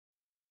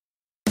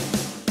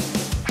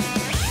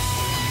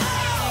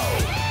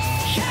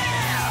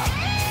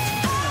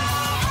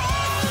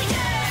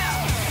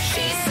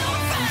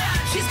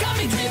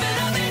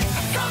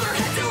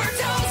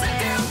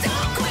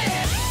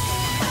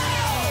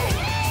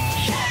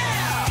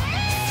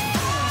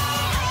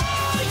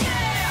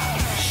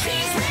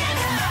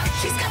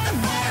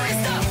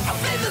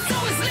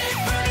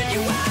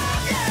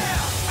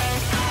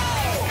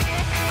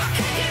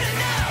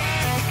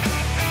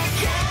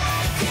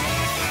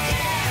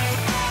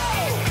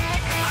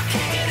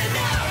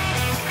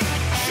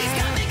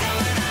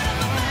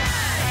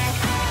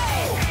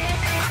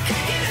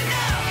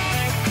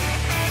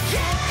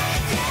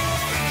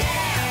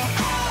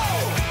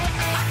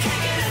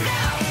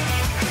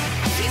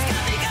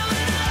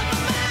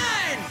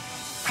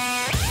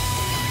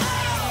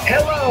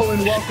Hello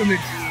and welcome to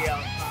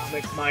G.E.L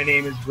Comics. My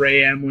name is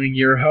Ray Emling,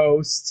 your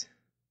host.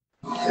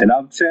 And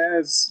I'm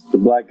Chaz, the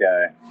black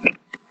guy.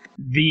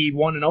 The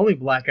one and only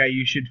black guy.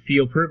 You should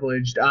feel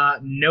privileged.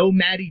 No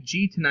Maddie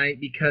G tonight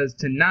because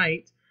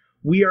tonight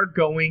we are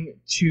going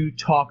to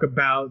talk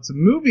about some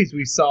movies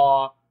we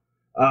saw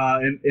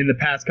in the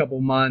past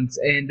couple months.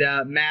 And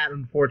Matt,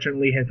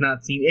 unfortunately, has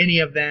not seen any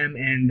of them,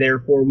 and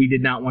therefore we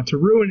did not want to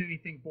ruin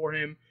anything for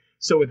him.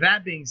 So with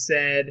that being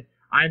said,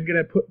 I'm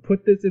going to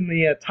put this in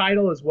the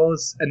title as well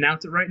as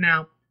announce it right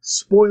now.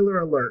 Spoiler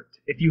alert.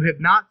 If you have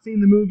not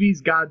seen the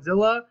movies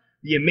Godzilla,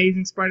 The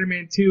Amazing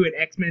Spider-Man 2, and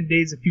X-Men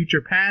Days of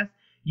Future Past,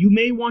 you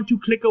may want to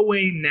click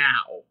away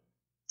now.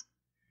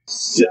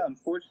 Yeah,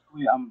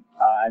 unfortunately,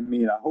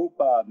 I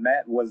hope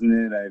Matt wasn't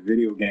in a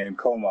video game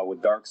coma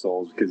with Dark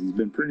Souls because he's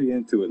been pretty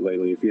into it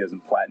lately if he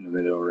hasn't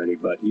platinumed it already.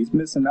 But he's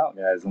missing out,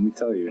 guys, let me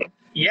tell you.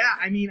 Yeah,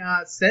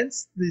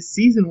 since the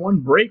Season 1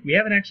 break, we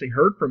haven't actually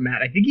heard from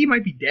Matt. I think he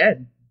might be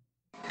dead.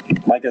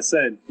 Like I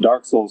said,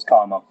 Dark Souls,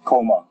 coma.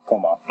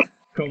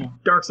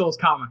 Dark Souls,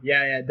 comma.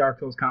 Yeah, Dark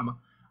Souls, comma.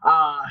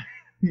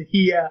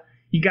 He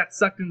got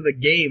sucked into the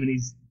game, and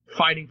he's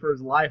fighting for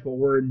his life while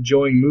we're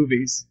enjoying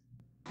movies.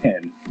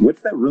 And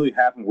if that really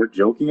happened, we're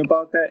joking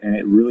about that, and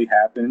it really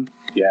happened,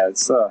 yeah,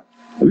 it'd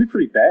be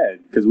pretty bad,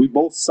 because we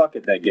both suck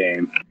at that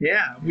game.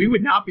 Yeah, we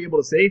would not be able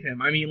to save him.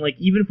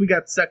 Even if we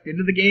got sucked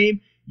into the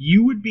game,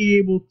 you would be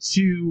able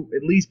to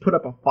at least put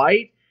up a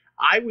fight.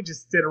 I would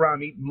just sit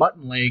around and eat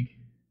mutton leg.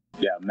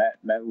 Yeah,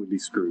 Matt would be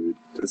screwed,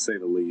 to say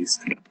the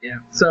least. Yeah,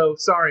 so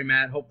sorry,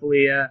 Matt.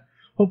 Hopefully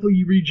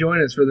you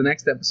rejoin us for the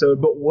next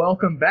episode. But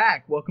welcome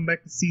back. Welcome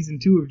back to Season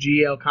 2 of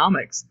G.E.L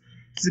Comics.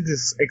 This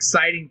is an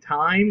exciting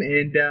time,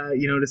 and,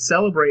 to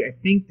celebrate, I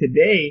think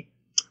today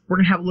we're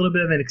going to have a little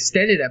bit of an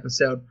extended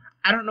episode.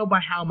 I don't know by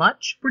how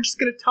much. We're just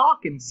going to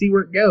talk and see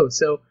where it goes.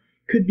 So,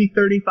 could be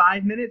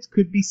 35 minutes,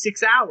 could be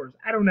 6 hours.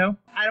 I don't know.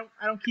 I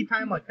don't keep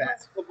time like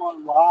that. Of our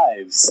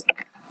lives.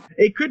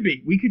 It could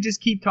be. We could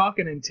just keep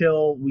talking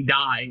until we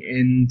die,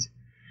 and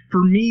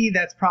for me,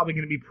 that's probably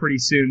going to be pretty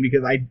soon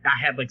because I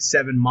had like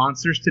 7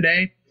 monsters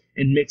today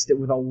and mixed it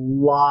with a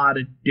lot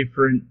of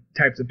different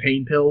types of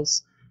pain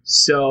pills.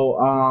 So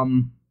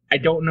I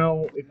don't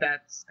know if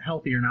that's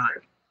healthy or not.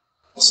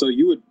 So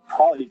you would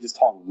probably just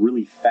talk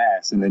really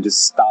fast and then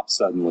just stop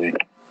suddenly.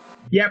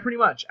 Yeah, pretty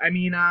much. I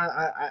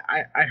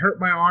I hurt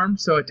my arm,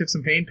 so I took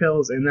some pain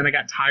pills, and then I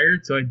got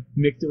tired, so I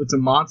mixed it with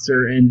some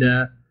monster, and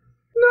not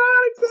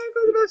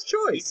exactly the best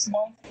choice. 6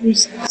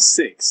 monsters?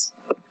 6.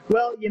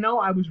 Well,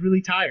 I was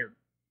really tired.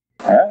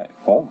 All right.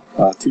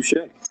 Well, touche.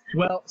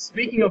 Well,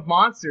 speaking of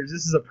monsters,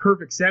 this is a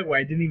perfect segue.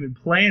 I didn't even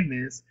plan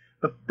this.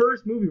 The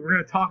first movie we're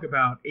going to talk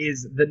about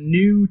is the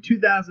new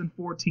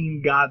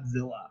 2014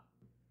 Godzilla.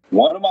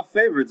 One of my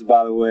favorites,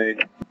 by the way.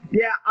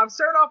 Yeah, I'm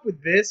starting off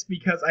with this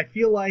because I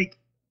feel like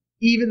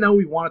even though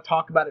we want to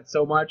talk about it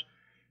so much,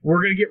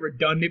 we're going to get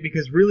redundant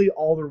because really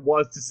all there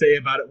was to say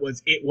about it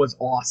was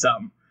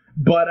awesome.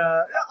 But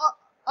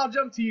I'll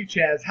jump to you,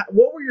 Chaz.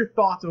 What were your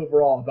thoughts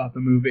overall about the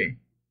movie?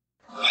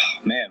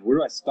 Man, where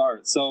do I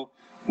start? So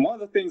one of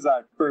the things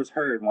I first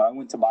heard when I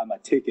went to buy my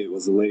ticket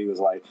was the lady was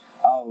like,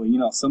 oh,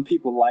 some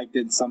people liked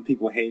it, some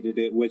people hated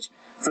it, which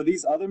for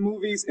these other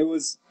movies,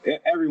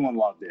 everyone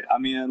loved it.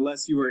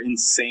 Unless you were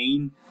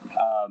insane,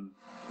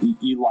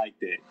 you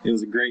liked it. It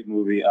was a great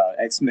movie.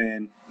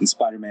 X-Men and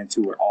Spider-Man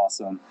 2 were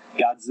awesome.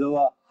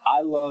 Godzilla,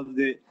 I loved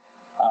it.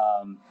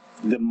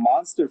 The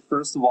monster,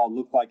 first of all,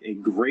 looked like a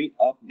great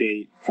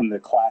update from the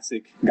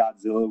classic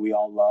Godzilla we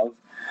all love.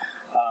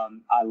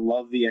 I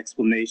love the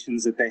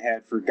explanations that they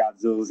had for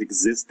Godzilla's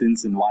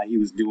existence and why he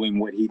was doing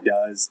what he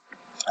does.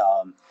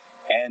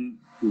 And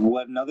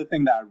another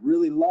thing that I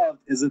really loved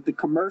is that the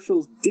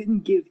commercials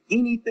didn't give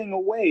anything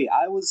away.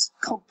 I was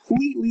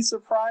completely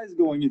surprised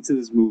going into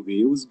this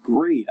movie. It was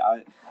great.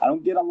 I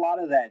don't get a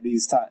lot of that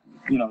these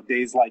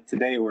days like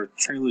today where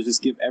trailers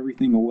just give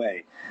everything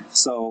away.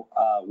 So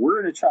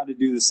we're going to try to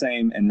do the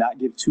same and not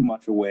give too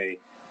much away,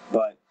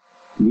 but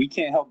we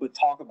can't help but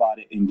talk about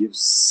it and give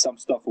some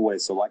stuff away.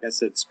 So like I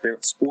said,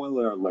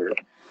 spoiler alert.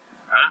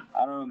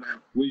 I don't know.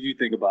 What did you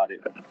think about it?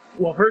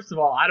 Well, first of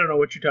all, I don't know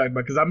what you're talking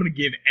about because I'm going to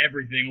give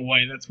everything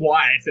away. That's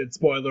why I said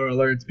spoiler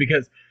alerts,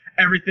 because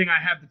everything I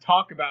have to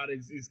talk about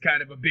is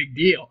kind of a big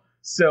deal.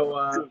 So,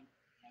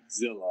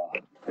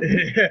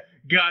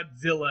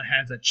 Godzilla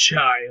has a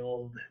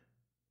child.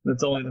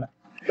 That's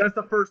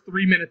the first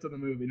 3 minutes of the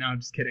movie. No, I'm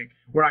just kidding.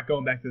 We're not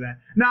going back to that.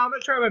 No, I'm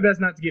going to try my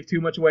best not to give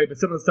too much away, but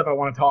some of the stuff I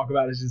want to talk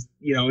about is just,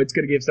 it's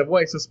going to give stuff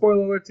away. So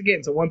spoiler alerts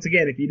again. So once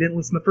again, if you didn't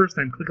listen the first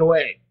time, click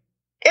away.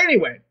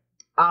 Anyway,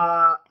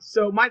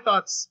 so my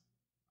thoughts,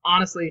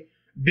 honestly,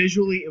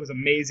 visually, it was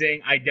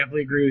amazing. I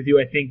definitely agree with you.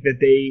 I think that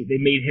they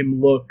made him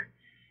look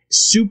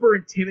super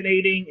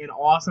intimidating and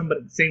awesome, but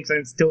at the same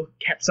time still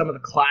kept some of the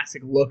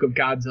classic look of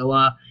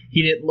Godzilla.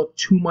 He didn't look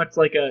too much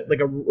like a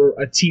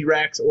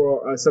T-Rex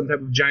or some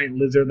type of giant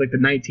lizard like the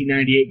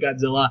 1998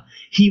 Godzilla.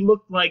 He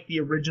looked like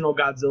the original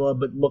Godzilla,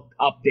 but looked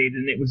updated,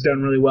 and it was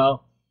done really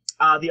well.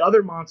 The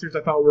other monsters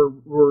I thought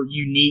were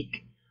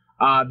unique.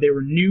 They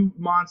were new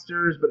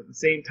monsters, but at the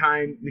same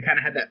time, they kind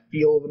of had that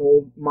feel of an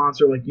old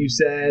monster, like you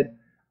said.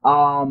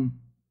 On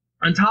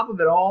top of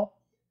it all,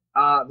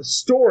 the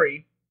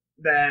story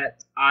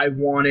that I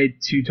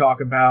wanted to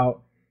talk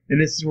about, and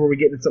this is where we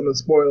get into some of the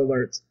spoiler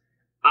alerts.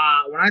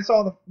 When I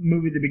saw the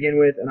movie to begin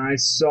with, and I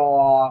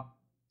saw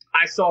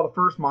the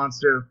first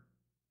monster,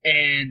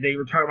 and they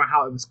were talking about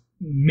how it was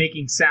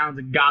making sounds,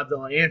 and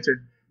Godzilla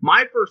answered.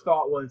 My first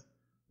thought was,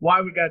 why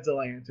would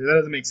Godzilla answer? That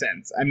doesn't make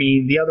sense. I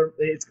mean,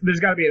 there's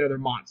got to be another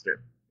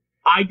monster.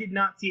 I did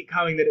not see it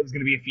coming that it was going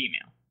to be a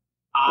female.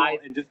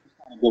 And just to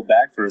kind of go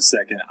back for a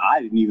second,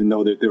 I didn't even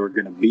know that there were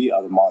going to be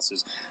other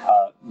monsters.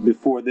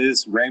 Before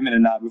this,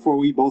 before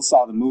we both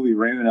saw the movie,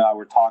 Raymond and I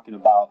were talking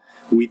about,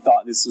 we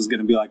thought this was going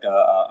to be like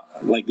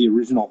like the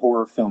original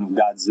horror film of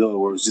Godzilla,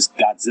 where it was just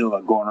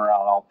Godzilla going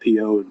around all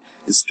PO'd,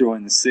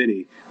 destroying the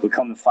city. But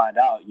come to find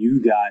out, you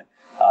got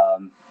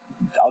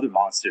other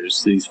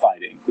monsters that he's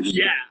fighting. Which is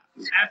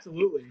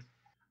absolutely.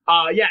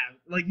 Yeah,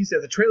 like you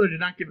said, the trailer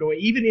did not give it away.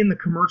 Even in the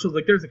commercials,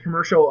 like there's a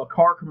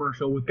car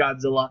commercial with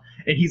Godzilla,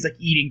 and he's like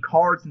eating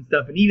cards and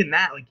stuff, and even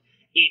that, like,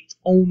 it's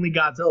only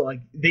Godzilla.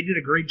 Like, they did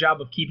a great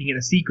job of keeping it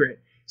a secret,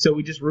 so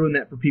we just ruined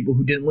that for people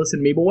who didn't listen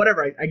to me. But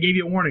whatever, I gave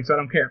you a warning, so I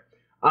don't care.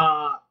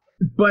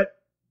 But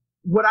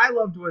what I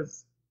loved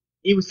was,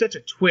 it was such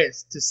a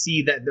twist to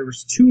see that there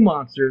was two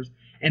monsters,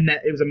 and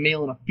that it was a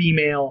male and a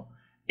female,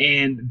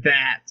 and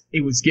that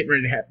it was getting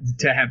ready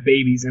to have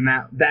babies, and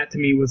that to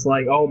me was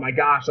like, oh my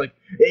gosh, like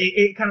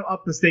it kind of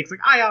upped the stakes. Like,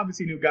 I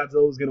obviously knew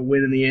Godzilla was going to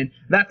win in the end.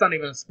 That's not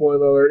even a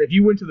spoiler alert. If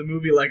you went to the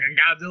movie like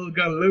Godzilla's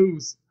going to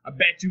lose, I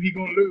bet you he's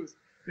going to lose,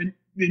 then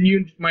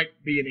you might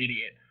be an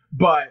idiot.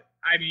 But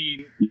I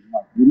mean,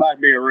 you might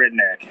be a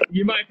redneck.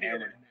 You might be a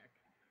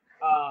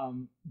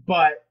redneck.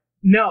 But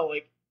no,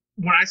 like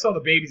when I saw the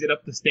babies, it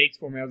upped the stakes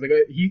for me. I was like,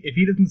 if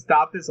he doesn't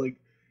stop this, like,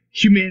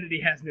 humanity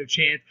has no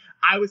chance.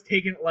 I was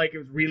taking it like it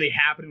was really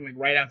happening, like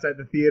right outside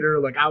the theater.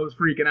 Like, I was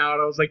freaking out.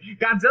 I was like,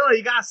 Godzilla,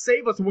 you gotta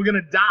save us or we're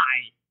gonna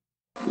die.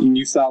 And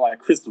you sound like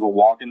Christopher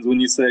Walken when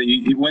you said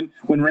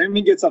when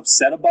Raymond gets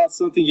upset about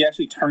something, he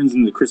actually turns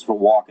into Christopher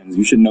Walken.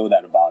 You should know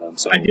that about him.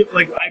 So I do,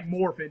 like, I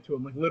morph into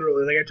him, like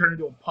literally, like I turn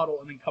into a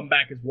puddle and then come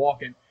back as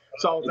Walken.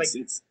 So I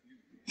was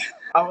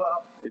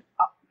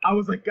I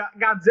was like,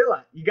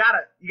 Godzilla, you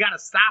gotta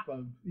stop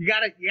him. You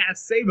gotta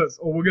save us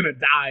or we're gonna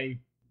die.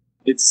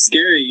 It's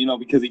scary,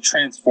 because he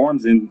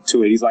transforms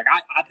into it. He's like,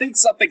 I think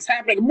something's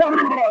happening. I'm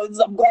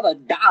gonna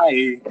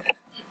die.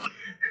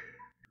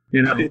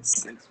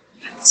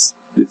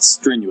 It's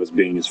strenuous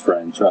being his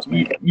friend. Trust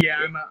me. Yeah,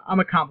 I'm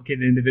a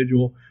complicated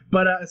individual.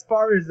 But as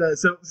far as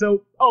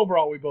so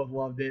overall, we both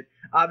loved it.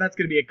 That's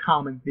gonna be a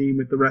common theme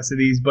with the rest of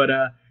these. But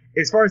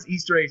as far as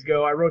Easter eggs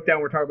go, I wrote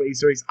down we're talking about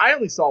Easter eggs. I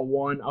only saw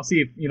one. I'll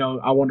see if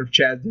I wonder if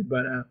Chad did.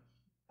 But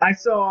I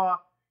saw.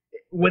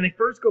 When they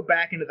first go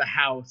back into the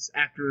house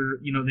after,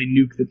 they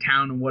nuke the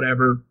town and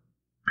whatever,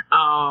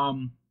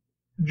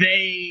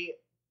 they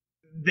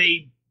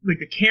like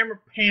the camera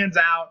pans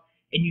out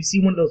and you see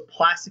one of those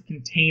plastic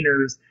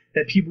containers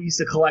that people used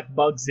to collect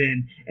bugs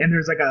in, and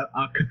there's like a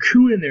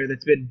cocoon in there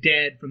that's been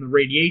dead from the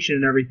radiation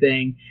and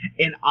everything,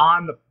 and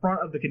on the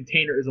front of the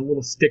container is a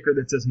little sticker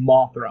that says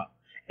Mothra.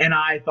 And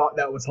I thought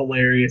that was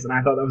hilarious, and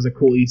I thought that was a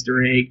cool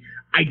Easter egg.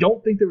 I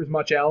don't think there was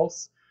much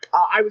else.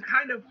 I was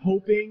kind of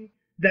hoping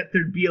that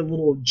there'd be a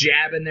little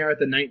jab in there at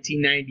the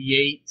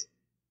 1998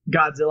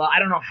 Godzilla. I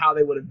don't know how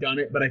they would have done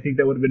it, but I think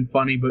that would have been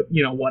funny, but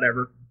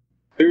whatever.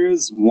 There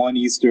is one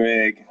Easter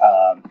egg.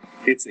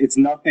 It's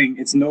nothing.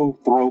 It's no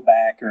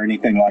throwback or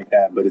anything like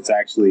that, but it's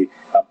actually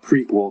a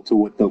prequel to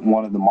what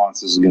one of the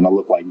monsters is going to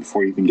look like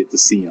before you even get to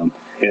see them.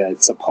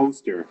 It's a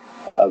poster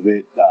of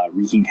it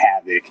wreaking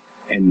havoc,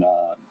 and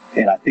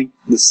I think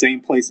the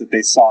same place that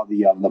they saw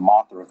the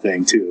Mothra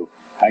thing too.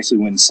 I actually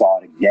went and saw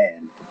it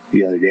again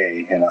the other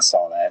day, and I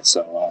saw that.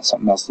 So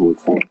something else to look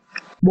for.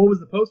 What was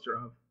the poster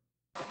of?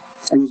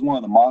 It was one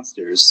of the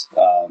monsters.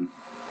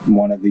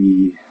 One of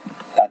the,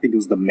 I think it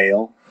was the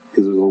male,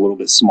 because it was a little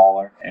bit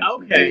smaller. And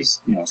okay. It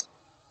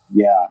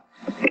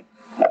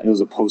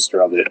was a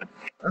poster of it.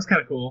 That's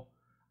kind of cool.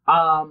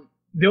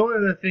 The only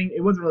other thing,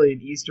 it wasn't really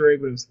an Easter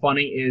egg, but it was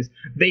funny, is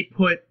they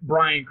put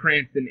Bryan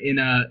Cranston in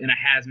a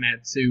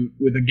hazmat suit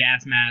with a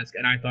gas mask,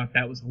 and I thought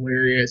that was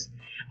hilarious.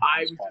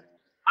 I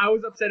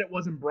was upset it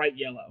wasn't bright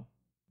yellow.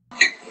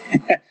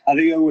 I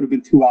think that would have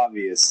been too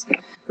obvious.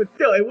 But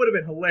still, it would have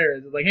been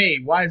hilarious. It's like, hey,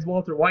 why is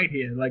Walter White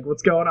here? Like,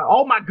 what's going on?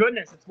 Oh my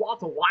goodness, it's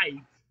Walter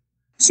White.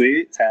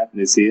 See, it's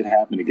happening. See it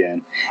happen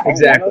again.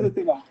 Exactly. One other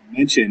thing I want to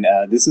mention,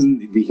 this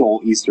isn't the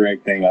whole Easter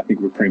egg thing. I think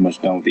we're pretty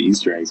much done with the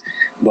Easter eggs.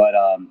 But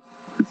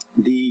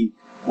the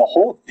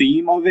whole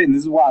theme of it, and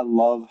this is why I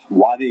love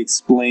why they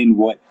explain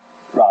what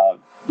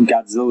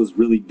Godzilla is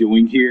really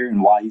doing here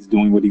and why he's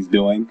doing what he's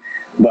doing.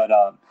 But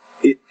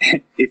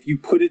if you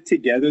put it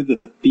together, the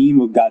theme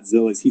of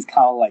Godzilla is he's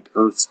kind of like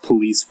Earth's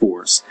police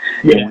force.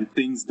 Yeah. And when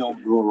things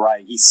don't go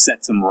right, he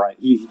sets them right.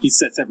 He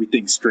sets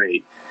everything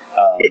straight.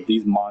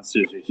 These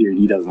monsters are here, and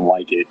he doesn't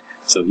like it.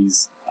 So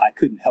I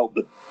couldn't help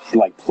but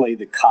like play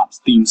the Cops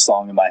theme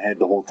song in my head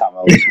the whole time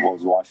I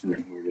was watching the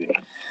movie.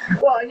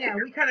 Well, yeah,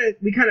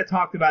 we kind of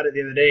talked about it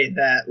the other day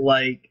that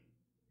like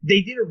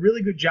they did a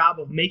really good job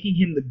of making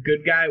him the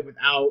good guy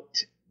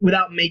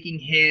without making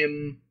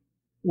him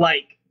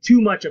like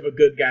too much of a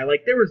good guy.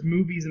 Like there was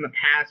movies in the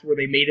past where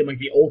they made him like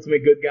the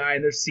ultimate good guy,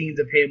 and there's scenes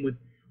of him with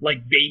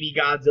like baby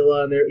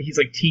Godzilla, and he's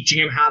like teaching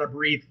him how to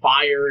breathe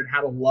fire and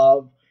how to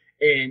love,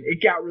 and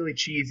it got really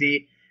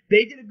cheesy.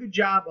 They did a good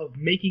job of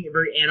making it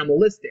very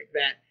animalistic,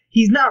 that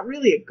he's not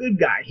really a good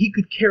guy. He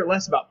could care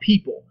less about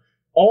people.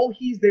 All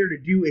he's there to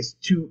do is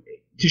to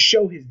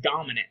show his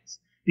dominance,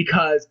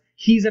 because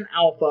he's an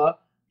alpha,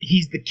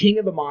 he's the king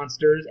of the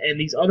monsters, and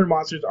these other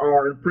monsters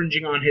are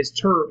infringing on his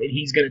turf, and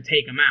he's going to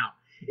take them out.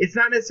 It's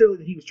not necessarily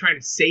that he was trying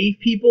to save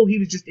people, he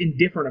was just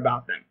indifferent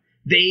about them.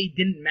 They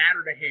didn't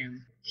matter to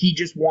him. He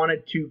just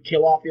wanted to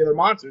kill off the other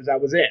monsters.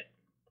 That was it.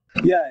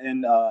 Yeah,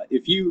 and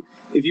if you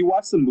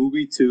watch the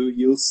movie too,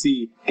 you'll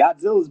see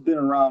Godzilla's been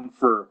around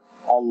for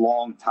a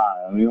long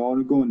time. I mean, I don't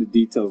want to go into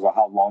details on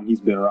how long he's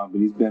been around,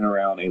 but he's been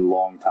around a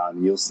long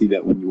time. You'll see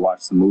that when you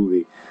watch the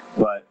movie.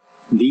 But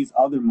these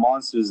other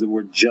monsters that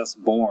were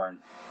just born,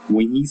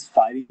 when he's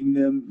fighting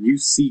them, you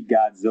see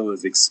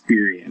Godzilla's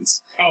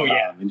experience. Oh,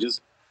 yeah. And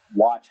just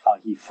watch how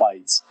he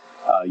fights.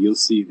 You'll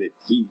see that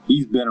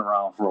he's been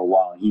around for a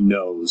while, and he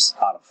knows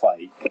how to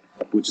fight,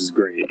 which is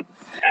great.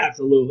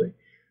 Absolutely.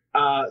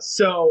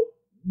 So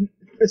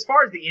as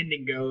far as the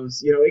ending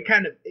goes, you know,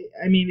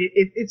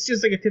 it's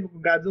just like a typical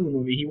Godzilla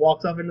movie. He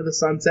walks off into the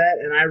sunset,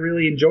 and I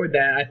really enjoyed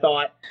that. I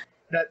thought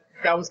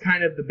that was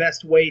kind of the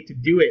best way to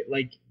do it.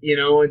 Like, you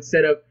know,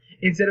 instead of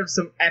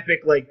some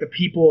epic, like the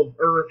people of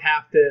Earth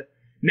have to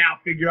now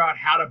figure out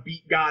how to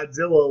beat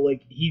Godzilla,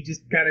 like he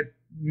just kind of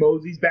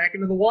moseys back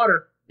into the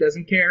water,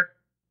 doesn't care.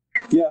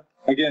 Yeah,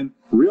 again,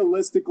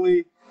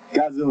 realistically,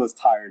 Godzilla's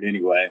tired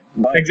anyway.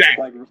 But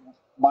exactly.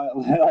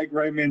 Like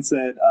Rayman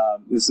said,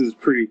 this is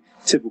pretty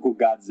typical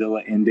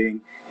Godzilla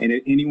ending, and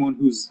anyone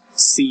who's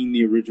seen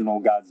the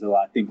original Godzilla,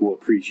 I think, will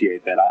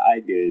appreciate that. I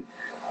did.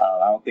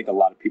 I don't think a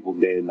lot of people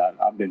did, and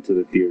I've been to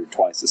the theater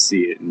twice to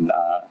see it, and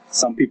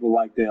some people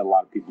liked it, a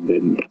lot of people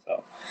didn't.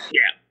 So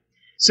yeah.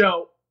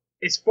 So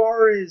as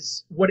far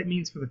as what it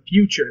means for the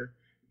future,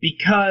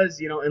 because,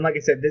 you know, and like I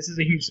said, this is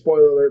a huge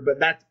spoiler alert, but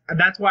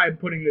that's why I'm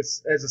putting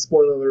this as a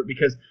spoiler alert,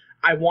 because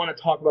I want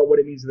to talk about what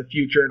it means in the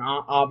future, and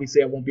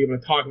obviously I won't be able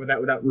to talk about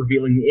that without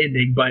revealing the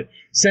ending. But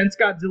since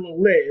Godzilla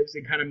lives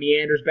and kind of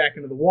meanders back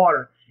into the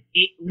water,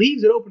 it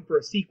leaves it open for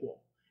a sequel.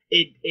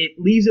 It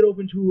leaves it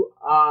open to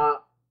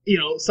you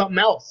know, something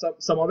else.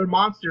 Some other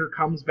monster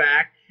comes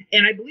back,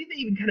 and I believe they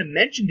even kind of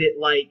mentioned it.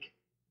 Like,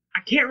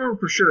 I can't remember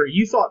for sure.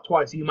 You saw it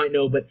twice, so you might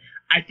know, but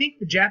I think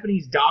the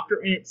Japanese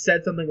doctor in it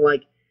said something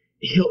like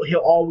he'll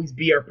always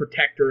be our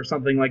protector or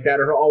something like that,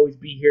 or he'll always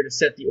be here to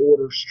set the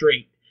order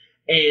straight.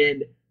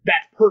 And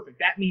that's perfect.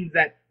 That means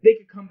that they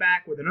could come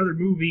back with another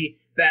movie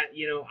that,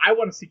 you know, I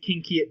want to see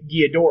King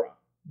Ghidorah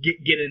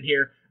get in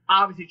here.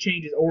 Obviously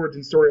change his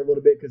origin story a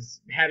little bit, because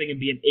having him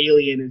be an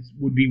alien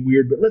would be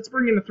weird, but let's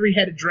bring in a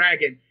 3-headed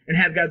dragon and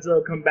have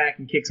Godzilla come back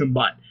and kick some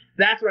butt.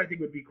 That's what I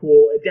think would be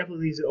cool. It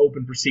definitely leaves it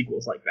open for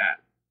sequels like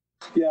that.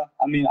 Yeah,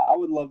 I mean, I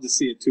would love to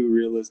see it too,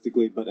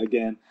 realistically, but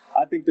again,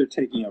 I think they're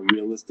taking a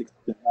realistic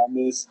spin on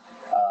this.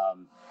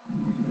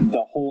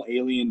 The whole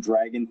alien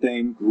dragon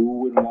thing,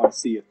 who wouldn't want to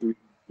see a 3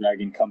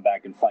 dragon come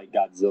back and fight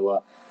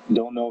Godzilla?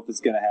 Don't know if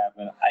it's going to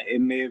happen. It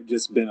may have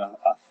just been a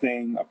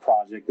thing, a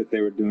project that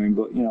they were doing,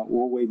 but, you know,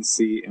 we'll wait and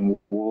see, and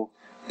we'll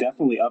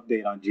definitely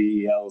update on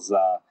G.E.L's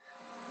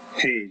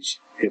page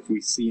if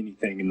we see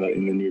anything in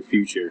the near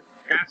future.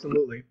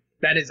 Absolutely.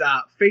 That is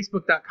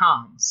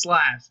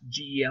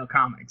facebook.com/GEL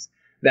Comics.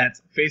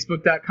 That's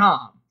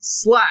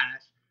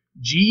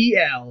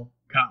facebook.com/GEL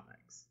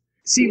Comics.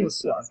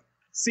 Seamless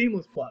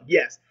plug.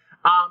 Yes.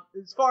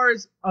 As far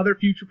as other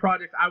future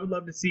projects I would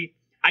love to see,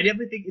 I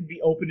definitely think it'd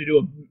be open to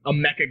do a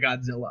Mecha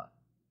Godzilla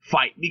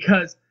fight,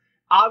 because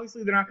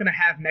obviously they're not going to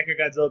have Mecha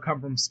Godzilla come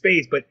from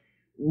space, but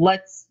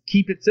let's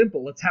keep it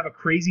simple. Let's have a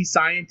crazy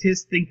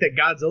scientist think that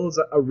Godzilla is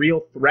a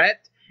real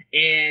threat,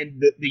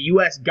 and the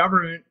U.S.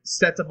 government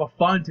sets up a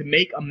fund to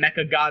make a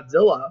Mecha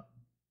Godzilla.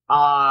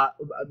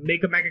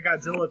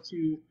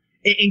 To,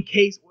 in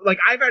case, like,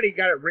 I've already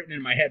got it written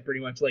in my head pretty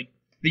much. Like,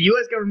 the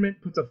U.S.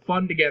 government puts a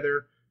fund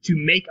together to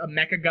make a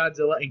Mecha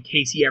Godzilla in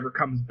case he ever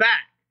comes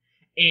back,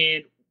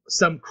 and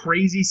some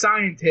crazy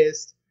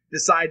scientist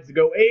decides to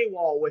go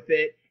AWOL with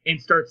it and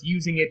starts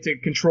using it to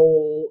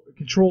controls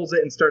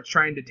it, and starts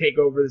trying to take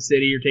over the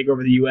city or take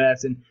over the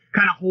U.S. and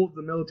kind of holds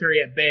the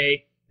military at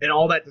bay, and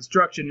all that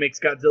destruction makes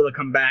Godzilla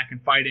come back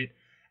and fight it.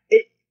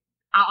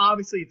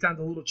 Obviously, it sounds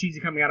a little cheesy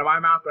coming out of my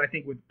mouth, but I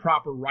think with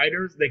proper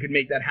writers, they could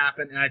make that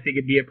happen, and I think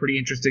it'd be a pretty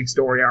interesting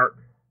story arc.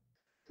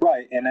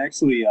 Right, and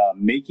actually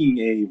making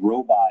a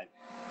robot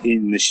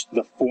in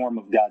the form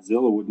of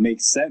Godzilla would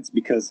make sense,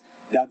 because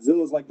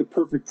Godzilla is like the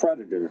perfect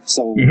predator.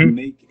 So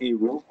make a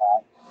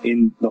robot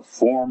in the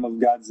form of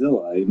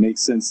Godzilla. It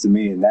makes sense to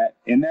me in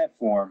that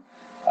form.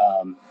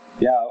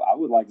 Yeah, I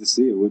would like to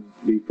see it. It would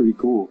be pretty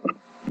cool.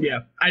 Yeah,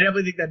 I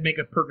definitely think that'd make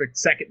a perfect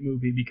second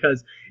movie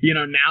because, you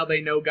know, now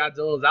they know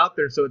Godzilla's out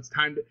there, so it's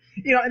time to,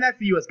 you know, and that's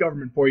the U.S.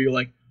 government for you.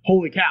 Like,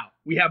 holy cow,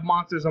 we have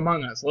monsters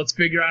among us. Let's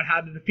figure out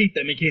how to defeat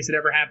them in case it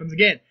ever happens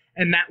again.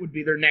 And that would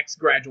be their next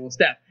gradual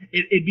step.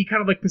 It'd be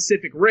kind of like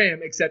Pacific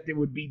Rim, except it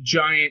would be a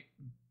giant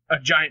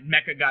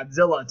mecha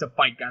Godzilla to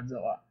fight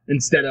Godzilla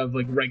instead of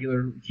like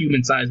regular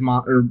human-sized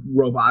or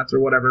robots or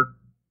whatever.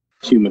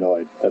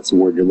 Humanoid. That's the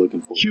word you're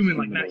looking for. Human,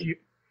 like not you.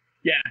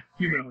 Yeah,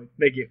 humanoid.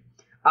 Thank you.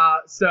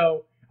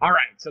 So, all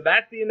right. So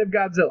that's the end of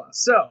Godzilla.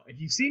 So if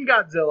you've seen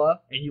Godzilla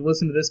and you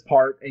listen to this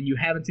part and you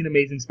haven't seen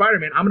Amazing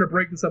Spider-Man, I'm going to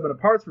break this up into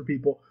parts for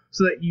people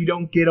so that you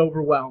don't get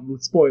overwhelmed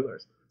with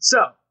spoilers.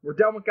 So we're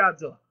done with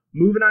Godzilla.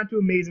 Moving on to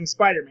Amazing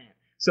Spider-Man.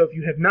 So if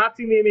you have not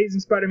seen The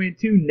Amazing Spider-Man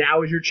 2,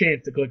 now is your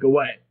chance to click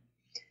away.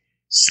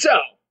 So,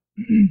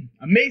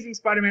 Amazing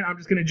Spider-Man, I'm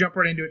just going to jump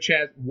right into it,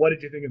 Chaz. What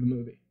did you think of the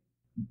movie?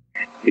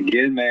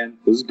 Again, man,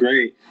 it was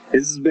great.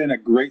 This has been a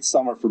great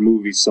summer for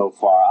movies so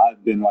far.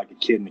 I've been like a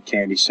kid in a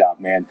candy shop,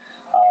 man.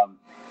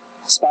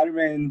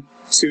 Spider-Man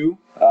 2,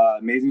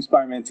 Amazing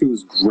Spider-Man 2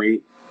 was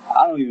great.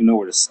 I don't even know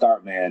where to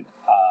start, man.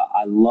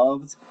 I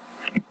loved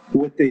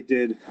what they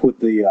did with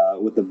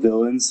the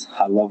villains.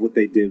 I love what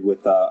they did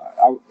with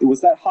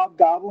was that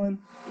Hobgoblin,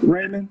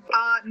 Raymond?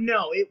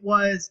 No,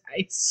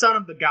 it's Son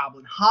of the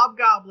Goblin.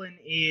 Hobgoblin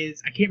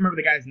is, I can't remember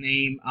the guy's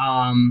name.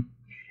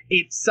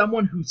 It's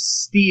someone who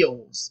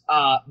steals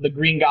the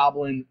Green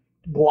Goblin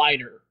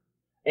glider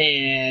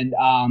and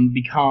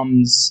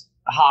becomes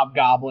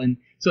Hobgoblin.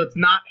 So it's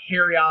not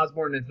Harry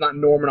Osborn. It's not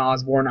Norman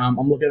Osborn.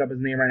 I'm looking up his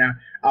name right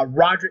now.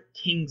 Roderick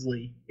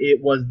Kingsley.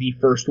 It was the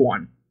first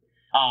one.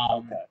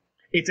 Okay.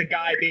 It's a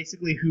guy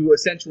basically who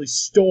essentially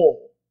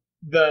stole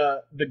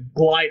the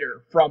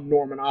glider from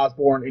Norman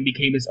Osborn and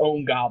became his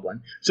own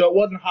goblin. So it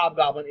wasn't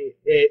Hobgoblin.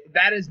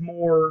 That is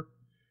more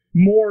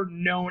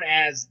known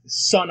as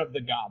Son of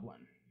the Goblin.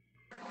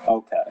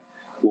 Okay.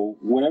 Well,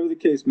 whatever the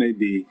case may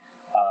be,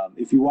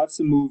 if you watch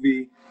the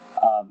movie,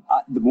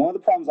 one of the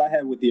problems I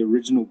had with the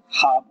original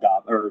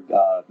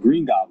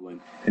Green Goblin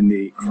in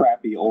the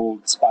crappy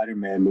old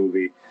Spider-Man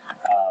movie,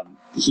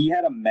 he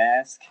had a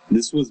mask.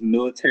 This was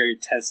military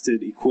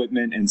tested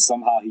equipment, and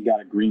somehow he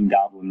got a Green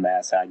Goblin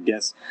mask. I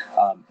guess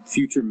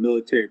future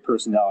military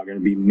personnel are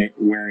going to be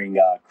wearing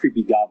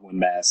creepy goblin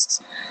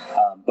masks.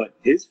 But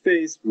his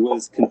face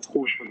was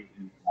contorted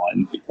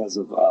because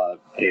of a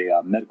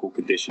medical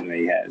condition that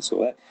he had.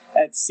 So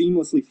that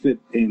seamlessly fit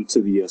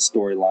into the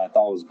storyline. I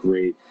thought it was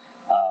great.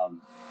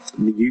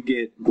 You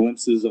get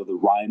glimpses of the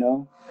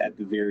Rhino at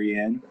the very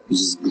end, which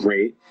is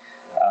great.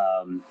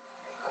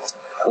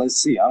 Let's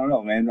see. I don't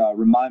know, man.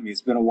 Remind me.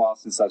 It's been a while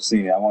since I've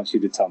seen it. I want you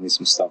to tell me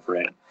some stuff,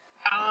 Ray.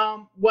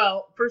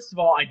 Well, first of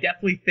all, I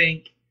definitely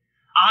think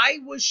I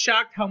was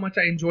shocked how much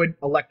I enjoyed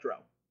Electro.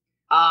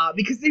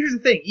 Because here's the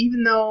thing.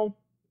 Even though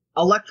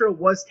Electro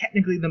was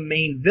technically the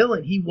main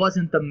villain, he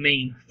wasn't the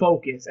main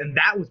focus. And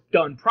that was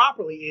done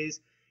properly is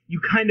you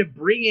kind of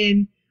bring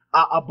in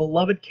a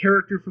beloved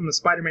character from the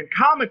Spider-Man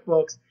comic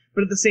books,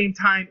 but at the same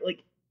time,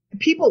 like,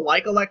 people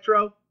like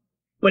Electro,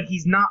 but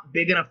he's not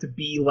big enough to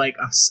be like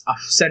a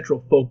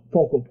central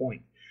focal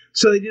point.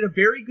 So they did a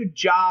very good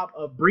job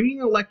of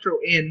bringing Electro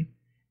in,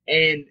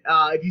 and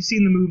if you've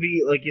seen the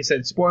movie, like you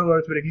said,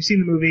 spoilers, but if you've seen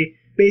the movie,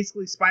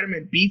 basically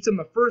Spider-Man beats him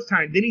the first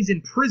time, then he's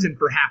in prison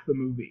for half the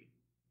movie.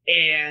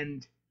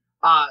 And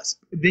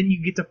then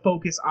you get to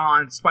focus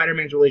on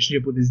Spider-Man's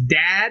relationship with his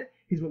dad,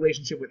 his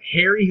relationship with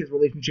Harry, his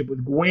relationship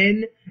with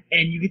Gwen,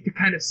 and you get to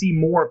kind of see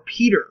more of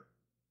Peter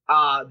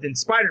than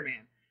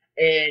Spider-Man.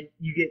 And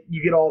you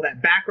get all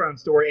that background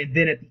story, and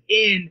then at the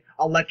end,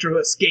 Electro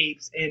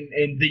escapes, and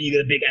then you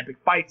get a big epic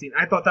fight scene.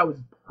 I thought that was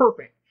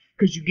perfect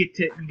because you get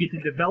to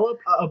develop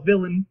a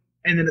villain,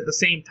 and then at the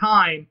same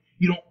time,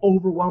 you don't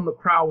overwhelm the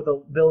crowd with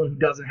a villain who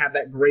doesn't have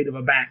that great of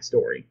a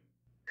backstory.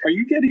 Are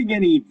you getting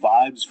any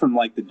vibes from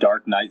like the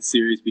Dark Knight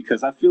series?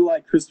 Because I feel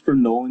like Christopher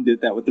Nolan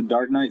did that with the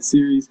Dark Knight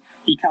series.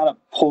 He kind of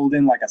pulled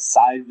in like a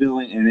side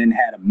villain and then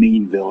had a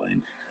main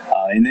villain,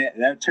 and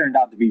that turned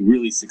out to be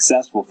really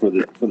successful for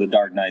the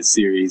Dark Knight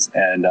series.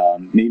 And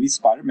maybe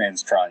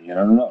Spider-Man's trying it. I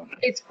don't know.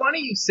 It's funny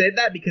you said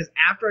that because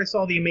after I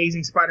saw The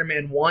Amazing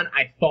Spider-Man 1,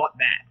 I thought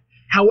that.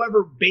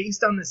 However,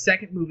 based on the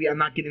second movie, I'm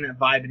not getting that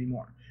vibe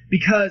anymore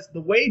because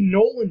the way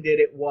Nolan did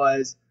it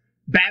was.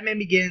 Batman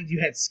Begins, you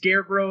had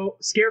Scarecrow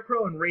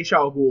and Ra's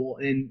al Ghul,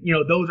 and you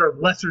know those are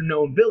lesser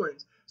known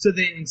villains. So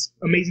then in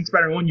Amazing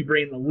Spider-Man 1, you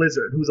bring in the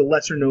Lizard, who's a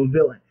lesser known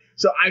villain.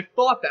 So I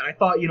thought that. I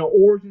thought,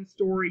 origin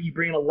story, you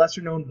bring in a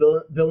lesser known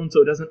villain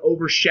so it doesn't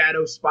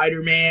overshadow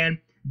Spider-Man.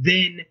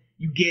 Then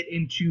you get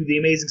into the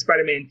Amazing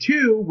Spider-Man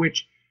 2,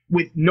 which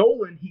with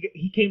Nolan,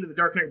 he came to the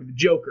Dark Knight with the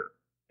Joker.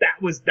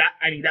 That was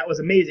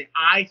amazing.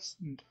 I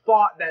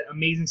thought that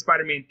Amazing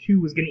Spider-Man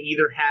 2 was going to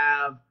either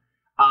have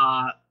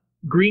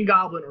Green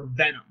Goblin or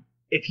Venom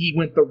if he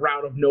went the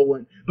route of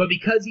Nolan. But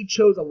because he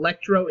chose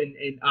Electro and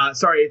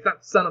sorry, it's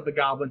not Son of the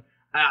Goblin,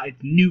 it's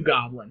New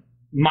Goblin.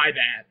 My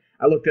bad.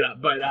 I looked it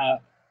up. But I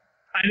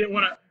don't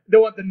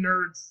want the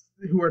nerds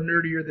who are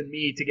nerdier than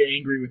me to get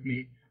angry with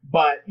me.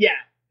 But yeah,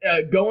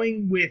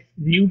 going with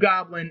New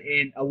Goblin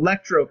and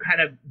Electro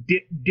kind of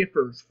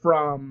differs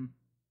from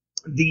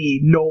the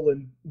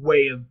Nolan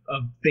way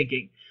of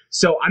thinking.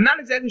 So I'm not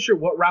exactly sure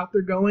what route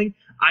they're going.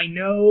 I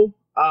know,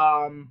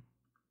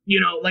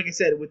 like I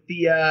said, with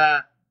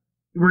the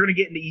we're gonna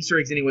get into Easter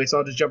eggs anyway, so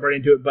I'll just jump right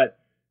into it. But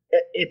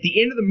at the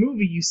end of the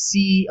movie, you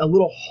see a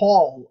little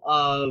hall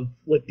of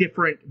like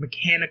different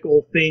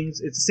mechanical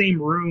things. It's the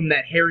same room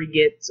that Harry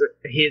gets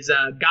his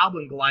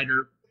Goblin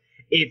glider.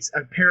 It's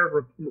a pair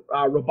of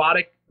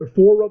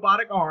four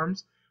robotic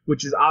arms,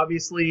 which is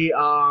obviously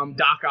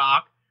Doc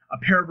Ock. A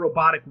pair of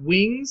robotic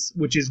wings,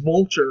 which is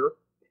Vulture,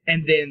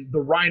 and then the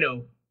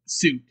Rhino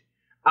suit.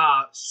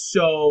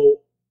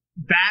 So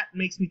that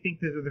makes me think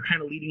that they're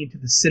kind of leading into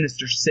the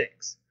Sinister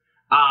Six.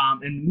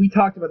 And we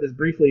talked about this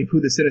briefly of who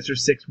the Sinister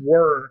Six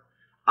were.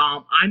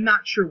 I'm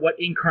not sure what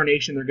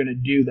incarnation they're going to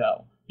do,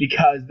 though,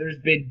 because there's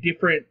been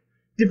different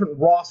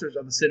rosters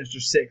of the Sinister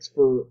Six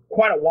for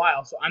quite a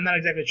while, so I'm not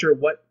exactly sure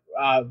what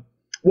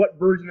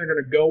version they're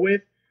going to go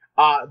with.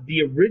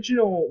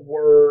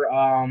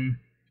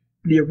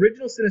 The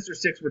original Sinister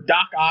Six were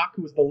Doc Ock,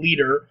 who was the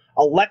leader,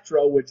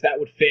 Electro, which that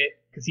would fit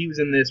because he was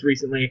in this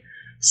recently,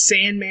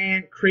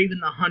 Sandman,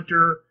 Kraven the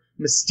Hunter,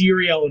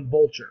 Mysterio, and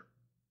Vulture.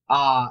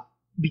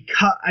 We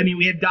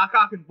had Doc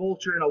Ock and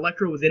Vulture, and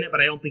Electro was in it,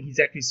 but I don't think he's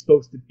actually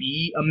supposed to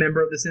be a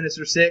member of the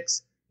Sinister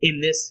Six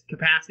in this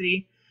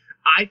capacity.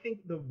 I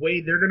think the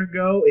way they're going to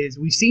go is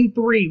we've seen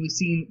three. We've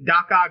seen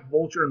Doc Ock,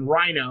 Vulture, and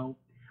Rhino.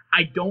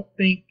 I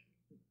think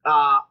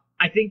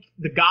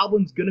the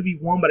Goblin's going to be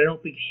one, but I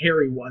don't think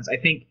Harry was. I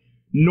don't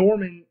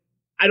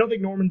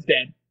think Norman's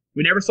dead.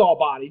 We never saw a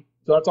body,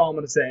 so that's all I'm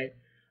going to say.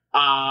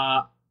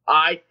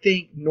 I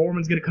think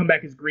Norman's going to come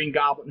back as Green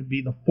Goblin and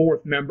be the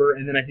fourth member,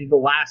 and then I think the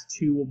last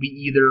two will be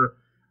either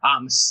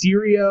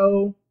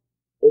Mysterio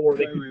or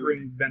they could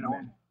bring Venom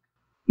in.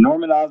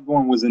 Norman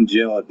Osborn was in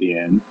jail at the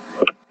end.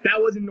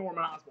 That wasn't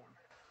Norman Osborn.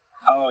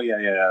 Oh, yeah,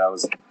 that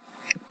was...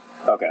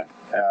 Okay.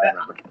 I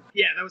remember.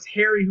 Yeah, that was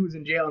Harry who was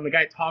in jail, and the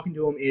guy talking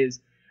to him is...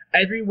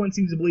 Everyone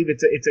seems to believe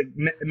it's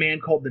a man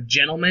called the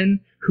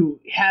Gentleman who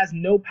has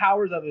no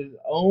powers of his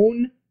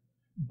own,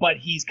 but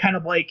he's kind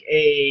of like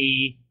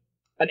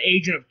an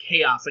agent of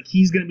chaos. Like,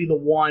 he's going to be the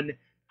one...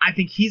 I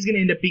think he's going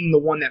to end up being the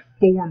one that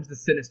forms the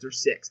Sinister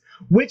Six,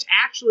 which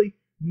actually...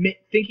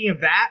 Thinking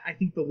of that, I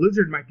think the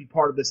Lizard might be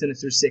part of the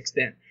Sinister Six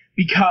then,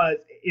 because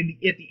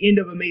at the end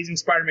of Amazing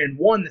Spider-Man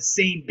 1, the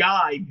same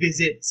guy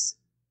visits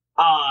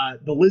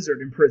the Lizard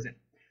in prison.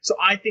 So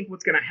I think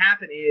what's going to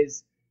happen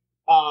is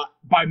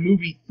by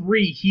movie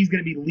 3, he's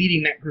going to be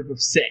leading that group of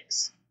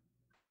 6.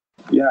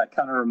 Yeah, it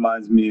kind of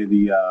reminds me of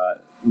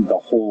the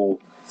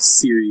whole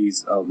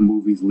series of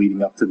movies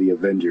leading up to the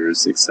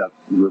Avengers, except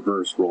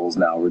reverse roles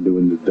now. We're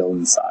doing the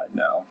villain side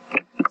now.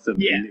 So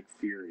yeah. Nick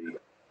Fury.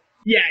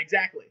 Yeah,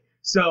 exactly.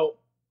 So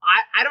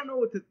I don't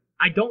know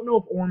I don't know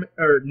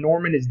if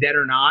Norman is dead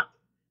or not.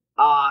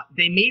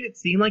 They made it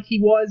seem like he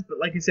was, but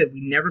like I said,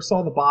 we never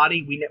saw the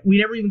body. We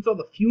never even saw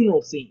the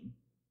funeral scene.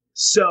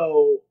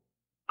 So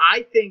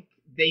I think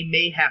they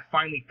may have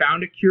finally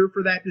found a cure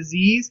for that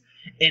disease,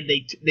 and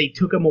they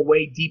took him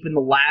away deep in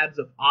the labs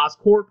of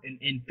Oscorp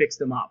and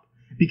fixed him up.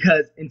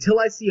 Because until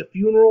I see a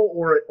funeral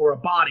or a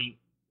body,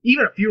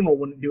 even a funeral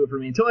wouldn't do it for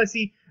me. Until I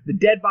see the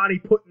dead body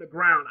put in the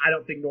ground, I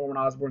don't think Norman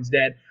Osborn's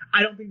dead.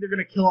 I don't think they're going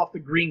to kill off the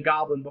Green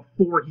Goblin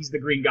before he's the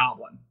Green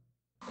Goblin.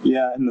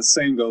 Yeah, and the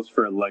same goes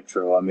for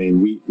Electro. I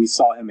mean, we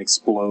saw him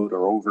explode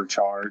or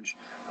overcharge,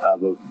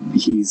 but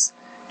he's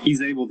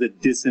able to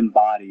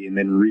disembody and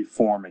then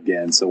reform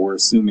again. So we're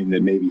assuming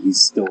that maybe he's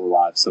still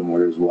alive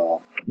somewhere as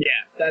well. Yeah,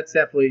 that's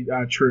definitely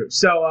true.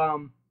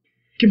 So,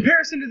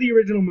 comparison to the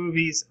original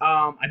movies,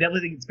 I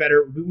definitely think it's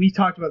better. We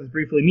talked about this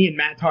briefly. Me and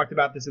Matt talked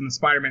about this in the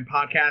Spider-Man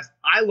podcast.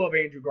 I love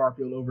Andrew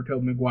Garfield over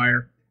Tobey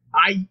Maguire.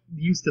 I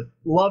used to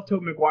love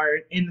Tobey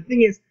Maguire, and the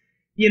thing is,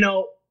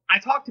 I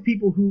talk to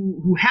people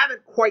who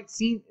haven't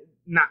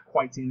not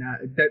quite seen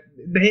that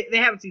they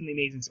haven't seen The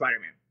Amazing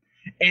Spider-Man,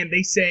 and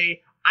they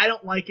say, I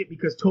don't like it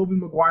because Tobey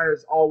Maguire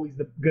is always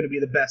going to be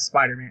the best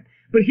Spider-Man.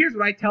 But here's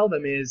what I tell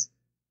them is,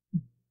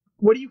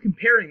 what are you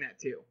comparing that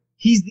to?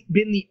 He's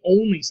been the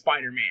only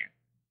Spider-Man.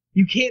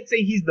 You can't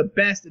say he's the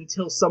best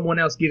until someone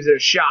else gives it a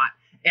shot.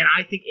 And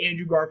I think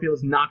Andrew Garfield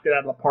has knocked it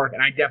out of the park,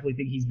 and I definitely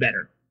think he's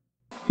better.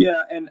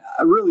 Yeah, and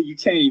really you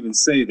can't even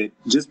say that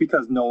just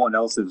because no one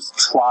else has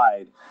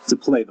tried to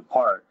play the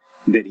part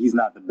that he's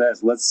not the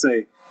best. Let's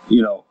say,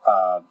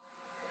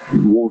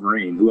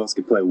 Wolverine. Who else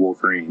could play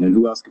Wolverine? And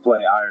who else could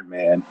play Iron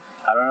Man?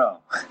 I don't know.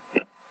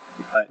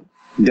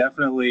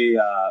 Definitely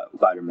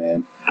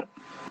Spider-Man.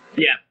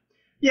 Yeah.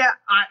 Yeah,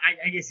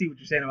 I can see what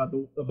you're saying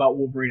about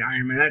Wolverine,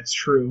 Iron Man. That's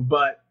true,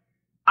 but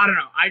I don't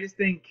know. I just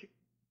think,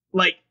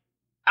 I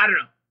don't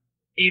know.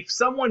 If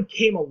someone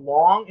came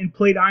along and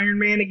played Iron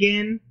Man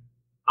again,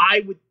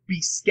 I would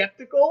be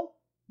skeptical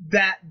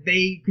that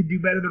they could do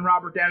better than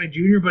Robert Downey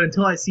Jr., but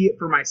until I see it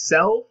for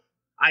myself,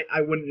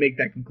 I wouldn't make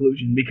that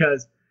conclusion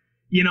because,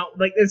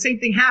 the same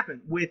thing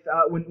happened with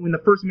when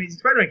the first Amazing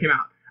Spider-Man came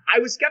out. I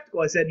was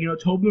skeptical. I said,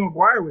 Tobey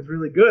Maguire was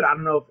really good. I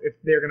don't know if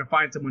they're going to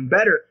find someone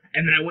better.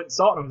 And then I went and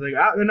saw it, and I was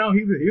like, oh, no,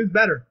 he was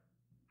better.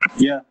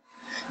 Yeah,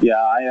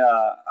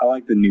 I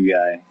like the new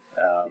guy.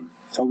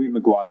 Tobey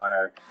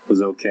Maguire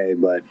was okay,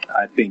 but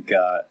I think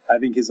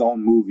his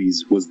own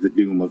movies was the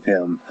doom of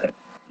him.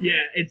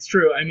 Yeah, it's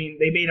true. I mean,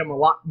 they made him a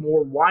lot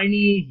more whiny.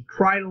 He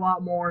cried a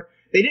lot more.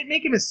 They didn't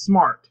make him as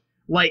smart.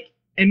 Like,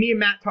 and me and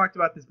Matt talked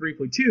about this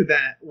briefly too,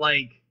 that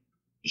like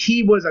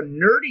he was a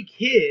nerdy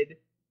kid,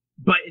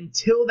 but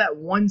until that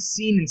one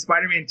scene in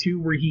Spider-Man 2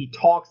 where he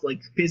talks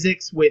like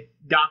physics with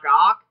Doc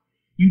Ock,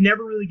 you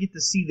never really get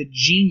to see the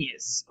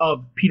genius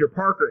of Peter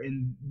Parker.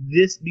 And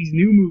these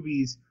new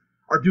movies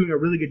are doing a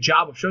really good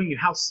job of showing you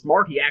how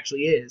smart he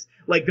actually is.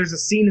 Like, there's a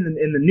scene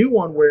in the new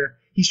one where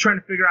he's trying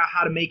to figure out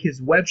how to make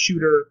his web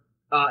shooter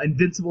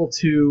invincible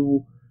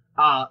to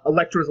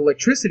Electro's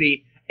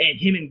electricity, and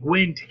him and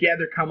Gwen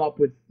together come up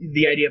with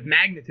the idea of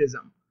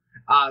magnetism,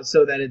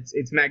 so that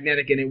it's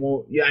magnetic and it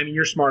won't. Yeah, I mean,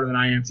 you're smarter than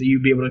I am, so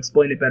you'd be able to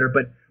explain it better.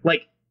 But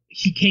like,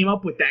 he came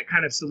up with that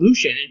kind of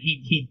solution, and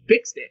he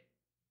fixed it.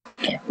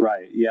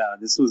 Right. Yeah.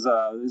 This was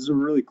a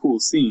really cool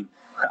scene.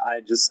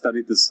 I just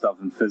studied this stuff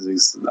in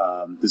physics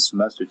this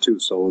semester too,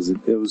 so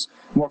it was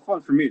more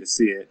fun for me to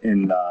see it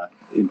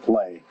in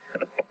play.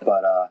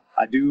 But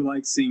I do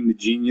like seeing the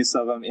genius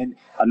of him. And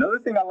another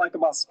thing I like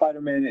about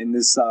Spider-Man in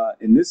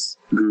this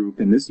group,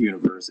 in this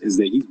universe, is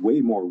that he's way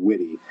more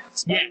witty.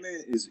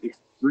 Spider-Man is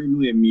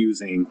extremely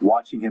amusing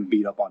watching him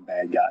beat up on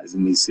bad guys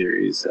in these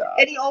series.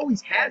 And he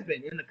always has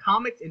been. In the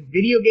comics and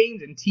video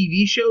games and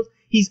TV shows,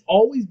 he's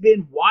always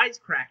been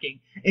wisecracking.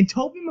 And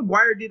Tobey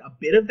Maguire did a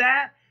bit of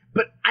that,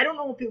 but I don't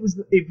know if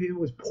it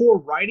was poor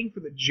writing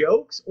for the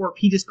jokes or if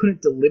he just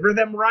couldn't deliver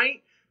them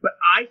right. But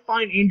I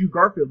find Andrew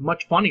Garfield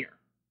much funnier.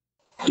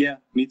 Yeah,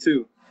 me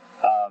too.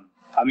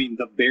 I mean,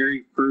 the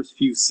very first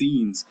few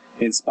scenes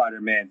in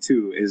Spider-Man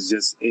 2 is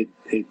just it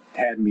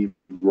had me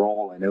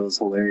rolling. It was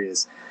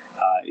hilarious.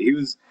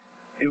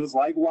 It was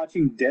like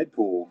watching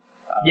Deadpool.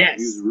 Yes.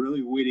 He was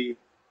really witty,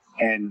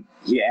 and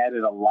he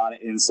added a lot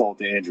of insult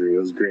to Andrew. It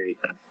was great.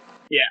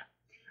 Yeah.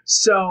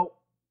 So,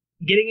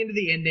 getting into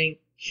the ending,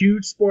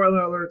 huge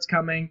spoiler alerts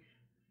coming.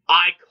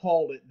 I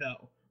called it,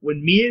 though.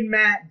 When me and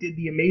Matt did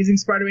the Amazing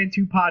Spider-Man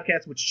 2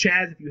 podcast, which,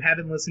 Chaz, if you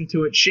haven't listened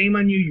to it, shame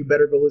on you. You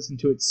better go listen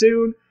to it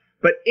soon.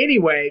 But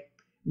anyway,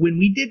 when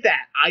we did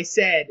that, I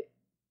said,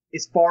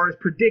 as far as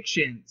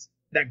predictions,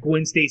 that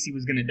Gwen Stacy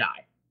was going to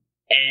die.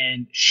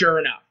 And sure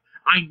enough,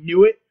 I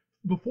knew it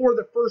before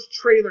the first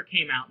trailer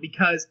came out,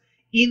 because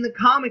in the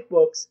comic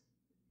books,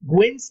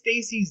 Gwen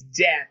Stacy's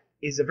death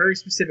is a very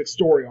specific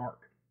story arc.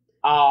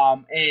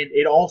 And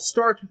it all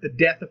starts with the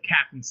death of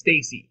Captain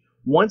Stacy.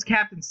 Once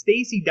Captain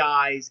Stacy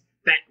dies,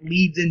 that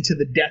leads into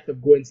the death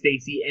of Gwen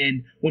Stacy.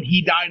 And when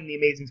he died in The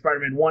Amazing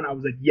Spider-Man 1, I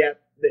was like,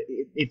 yep,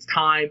 it's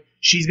time.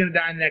 She's going to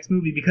die in the next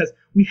movie, because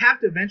we have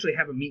to eventually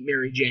have a Meet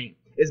Mary Jane.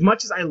 As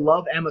much as I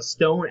love Emma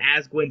Stone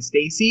as Gwen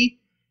Stacy,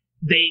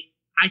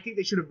 I think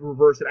they should have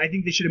reversed it. I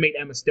think they should have made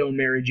Emma Stone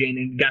Mary Jane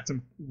and got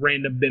some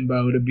random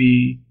bimbo to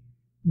be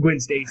Gwen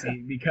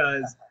Stacy,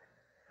 because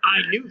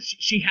I knew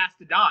she has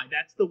to die.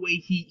 That's the way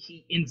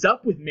he ends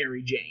up with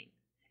Mary Jane,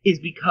 is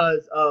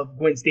because of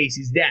Gwen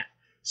Stacy's death.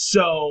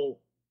 So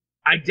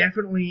I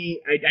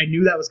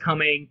knew that was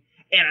coming,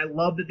 and I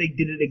love that they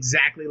did it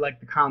exactly like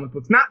the comic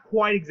books. Not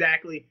quite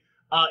exactly.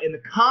 In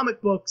the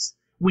comic books,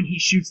 when he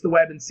shoots the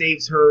web and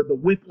saves her, the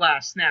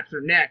whiplash snaps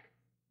her neck.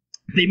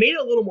 They made it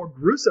a little more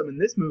gruesome in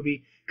this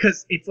movie,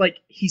 because it's like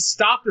he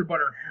stopped her, but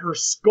her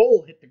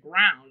skull hit the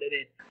ground, and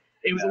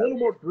it was a little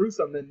more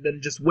gruesome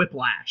than just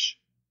whiplash.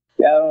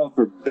 Yeah, I don't know if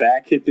her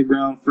back hit the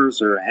ground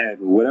first or her head,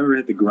 but whatever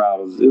hit the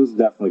ground, it was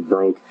definitely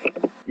broke.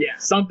 Yeah,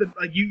 something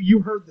like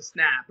you heard the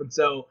snap, and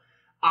so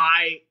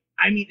I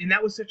mean, and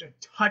that was such a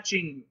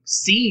touching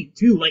scene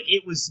too. Like,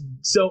 it was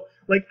so,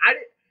 like,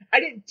 I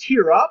didn't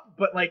tear up,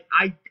 but like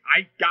I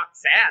got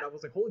sad. I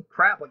was like, holy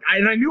crap! Like,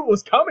 and I knew it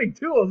was coming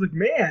too. I was like,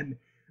 man,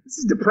 this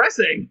is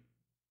depressing.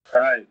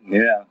 Right.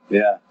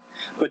 Yeah.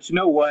 But you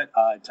know what?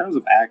 In terms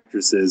of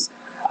actresses,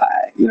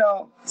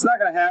 it's not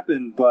going to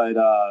happen, but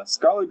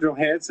Scarlett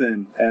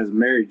Johansson as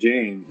Mary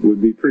Jane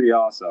would be pretty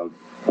awesome.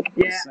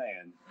 Yeah. Just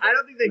saying. I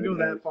don't think they go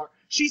that far.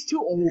 She's too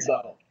old,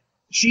 though.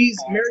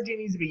 Mary Jane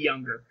needs to be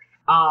younger.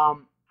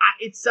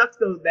 It sucks,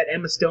 though, that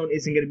Emma Stone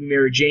isn't going to be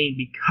Mary Jane,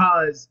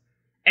 because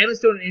Emma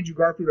Stone and Andrew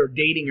Garfield are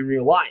dating in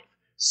real life.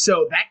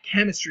 So that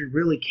chemistry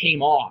really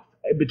came off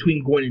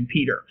between Gwen and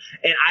Peter.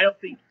 And I don't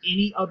think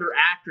any other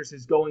actress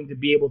is going to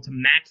be able to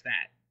match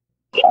that.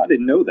 I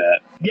didn't know that.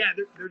 Yeah,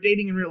 they're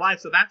dating in real life.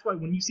 So that's why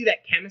when you see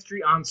that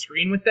chemistry on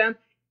screen with them,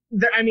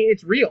 I mean,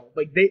 it's real.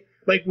 Like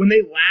when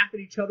they laugh at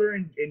each other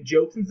and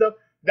jokes and stuff,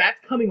 that's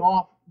coming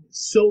off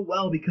so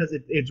well because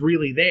it's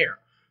really there.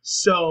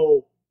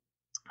 So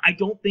I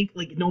don't think,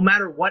 like, no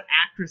matter what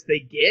actress they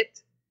get,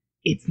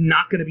 it's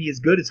not going to be as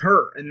good as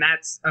her. And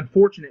that's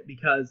unfortunate,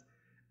 because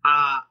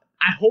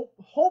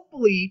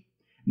hopefully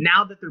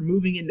now that they're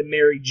moving into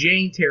Mary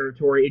Jane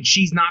territory, and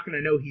she's not going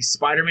to know he's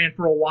Spider-Man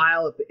for a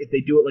while if they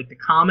do it like the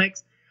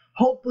comics,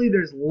 hopefully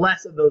there's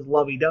less of those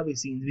lovey-dovey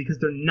scenes, because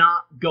they're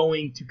not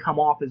going to come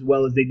off as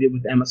well as they did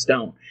with Emma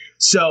Stone.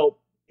 So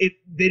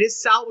that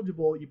is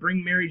salvageable. You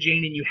bring Mary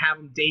Jane and you have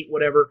them date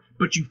whatever,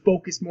 but you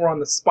focus more on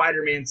the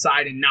Spider-Man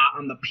side and not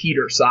on the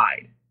Peter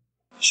side.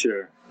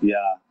 Sure. Yeah.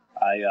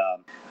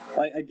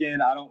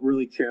 Again, I don't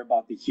really care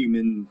about the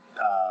human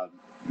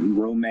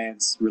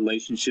romance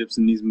relationships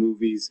in these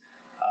movies.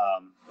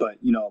 But,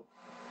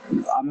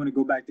 I'm going to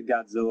go back to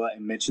Godzilla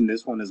and mention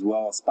this one as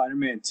well.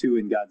 Spider-Man 2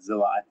 and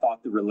Godzilla, I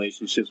thought the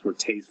relationships were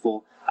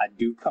tasteful. I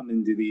do come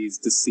into these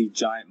to see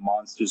giant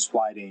monsters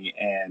fighting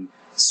and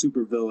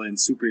supervillain,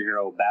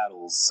 superhero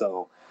battles.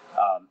 So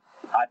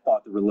I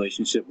thought the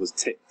relationship was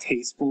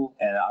tasteful,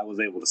 and I was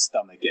able to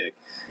stomach it.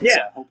 Yeah.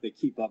 So I hope they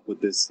keep up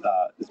with this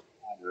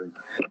pattern.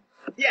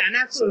 Yeah, and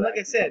absolutely, like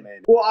I said.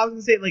 Well, I was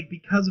going to say, like,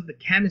 because of the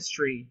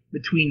chemistry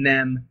between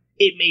them,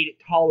 it made it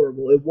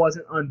tolerable. It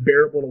wasn't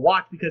unbearable to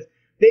watch because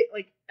they,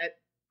 like,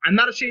 I'm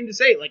not ashamed to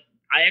say, like,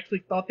 I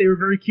actually thought they were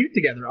very cute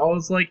together. I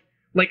was like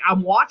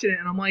I'm watching it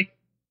and I'm like,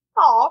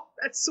 oh,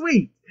 that's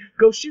sweet.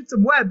 Go shoot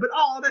some web, but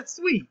oh, that's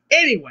sweet.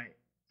 Anyway,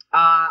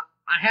 I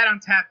had on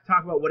tap to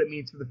talk about what it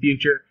means for the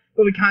future,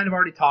 but we kind of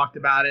already talked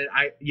about it.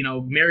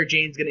 Mary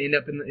Jane's going to end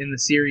up in the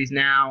series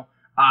now.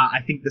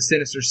 I think the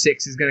Sinister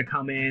Six is going to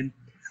come in.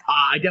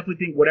 I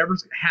definitely think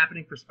whatever's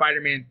happening for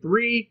Spider-Man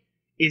 3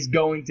 is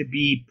going to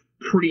be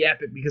pretty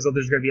epic because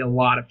there's going to be a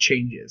lot of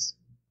changes.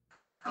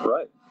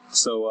 Right.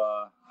 So,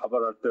 how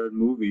about our third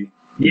movie?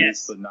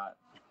 Yes.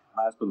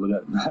 Last but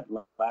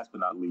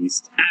not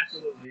least.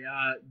 Absolutely.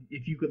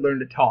 If you could learn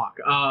to talk.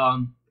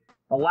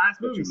 The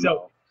last movie.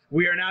 So,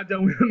 we are now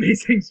done with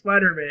Amazing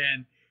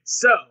Spider-Man.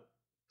 So,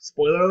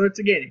 spoiler alerts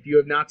again. If you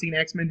have not seen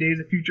X-Men Days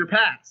of Future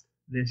Past,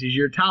 this is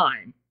your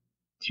time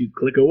to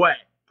click away.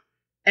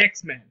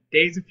 X-Men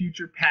Days of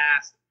Future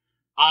Past.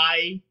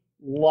 I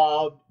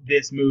loved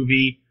this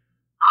movie.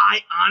 I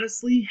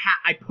honestly,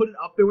 I put it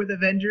up there with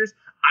Avengers.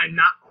 I'm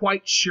not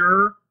quite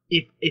sure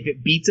if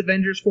it beats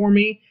Avengers for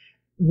me.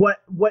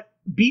 What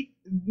beat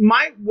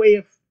my way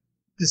of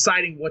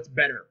deciding what's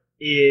better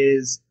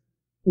is,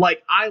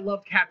 like, I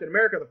loved Captain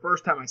America the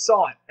first time I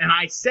saw it, and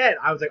I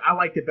was like, I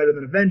liked it better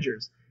than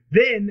Avengers.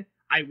 Then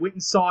I went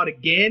and saw it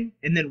again,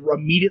 and then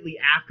immediately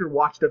after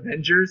watched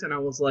Avengers, and I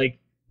was like,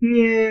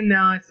 yeah,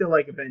 no, I still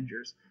like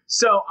Avengers.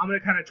 So I'm going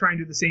to kind of try and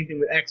do the same thing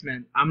with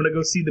X-Men. I'm going to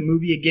go see the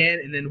movie again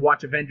and then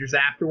watch Avengers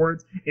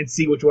afterwards and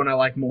see which one I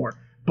like more.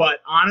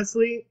 But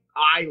honestly,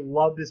 I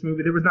love this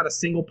movie. There was not a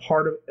single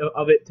part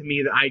of it to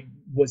me that I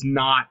was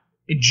not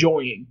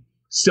enjoying.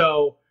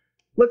 So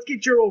let's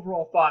get your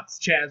overall thoughts,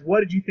 Chaz.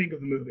 What did you think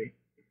of the movie?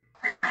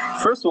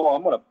 First of all,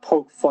 I'm going to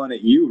poke fun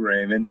at you,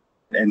 Raymond,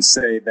 and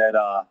say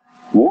that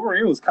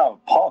Wolverine was kind of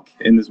a punk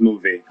in this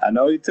movie. I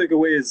know he took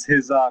away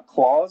his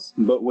claws,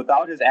 but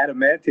without his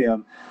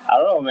adamantium, I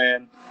don't know,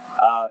 man.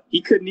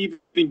 He couldn't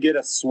even get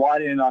a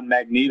swat in on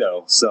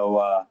Magneto. So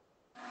I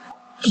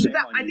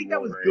think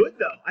that was good,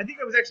 though. I think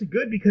that was actually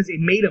good because it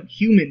made him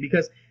human.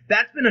 Because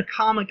that's been a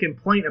common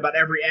complaint about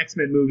every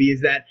X-Men movie,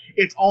 is that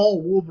it's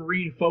all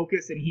Wolverine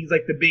focused and he's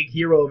like the big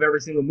hero of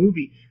every single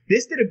movie.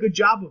 This did a good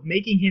job of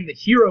making him the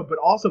hero, but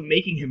also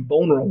making him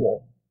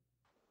vulnerable.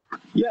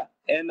 Yeah,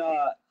 and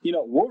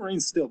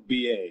Wolverine's still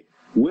BA.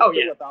 Without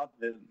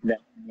the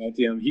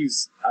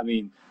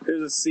adamantium,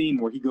 there's a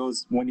scene where he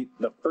goes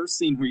the first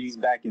scene where he's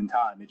back in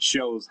time. It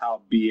shows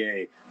how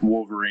BA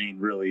Wolverine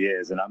really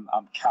is, and I'm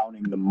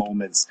counting the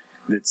moments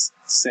that's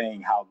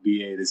saying how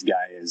BA this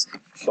guy is.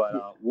 But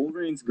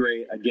Wolverine's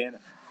great. Again,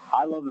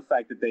 I love the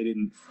fact that they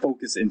didn't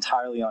focus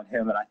entirely on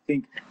him, and I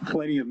think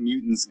plenty of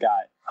mutants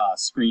got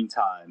screen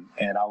time,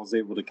 and I was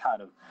able to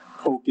kind of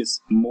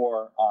focus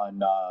more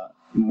on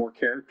more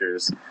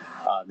characters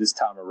this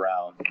time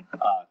around.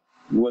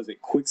 Was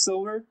it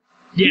Quicksilver?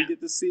 Yeah. You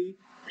get to see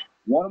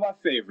one of my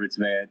favorites,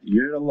 man.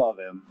 You're gonna love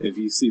him if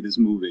you see this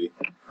movie.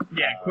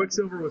 Yeah,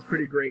 Quicksilver was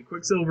pretty great.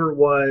 Quicksilver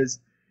was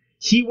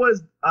a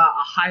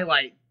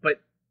highlight,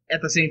 but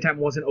at the same time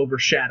wasn't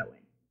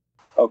overshadowing.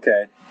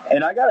 Okay,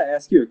 and I gotta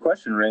ask you a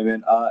question,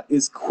 Raymond.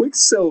 Is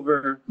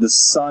Quicksilver the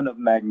son of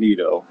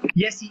Magneto?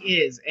 Yes, he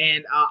is.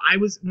 And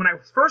when I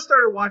first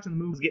started watching the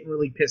movie, I was getting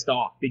really pissed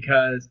off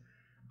because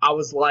I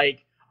was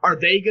like, are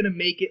they gonna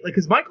make it like?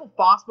 Because Michael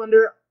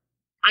Fassbender,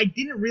 I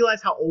didn't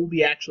realize how old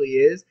he actually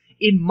is.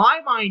 In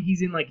my mind,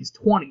 he's in like his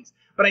 20s,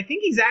 but I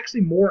think he's actually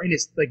more in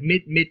his like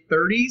mid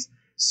 30s.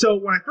 So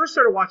when I first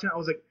started watching it, I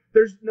was like,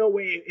 there's no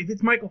way, if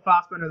it's Michael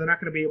Fassbender, they're not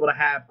going to be able to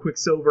have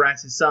Quicksilver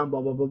as his son, blah,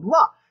 blah, blah,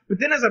 blah. But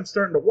then as I'm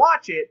starting to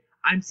watch it,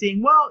 I'm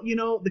seeing, well,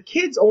 the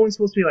kid's only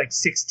supposed to be like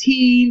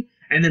 16,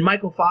 and then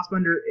Michael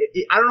Fassbender,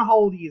 I don't know how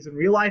old he is in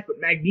real life,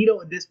 but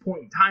Magneto at this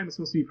point in time is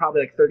supposed to be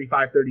probably like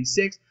 35,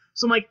 36.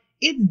 So I'm like,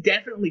 it's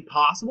definitely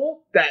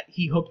possible that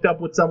he hooked up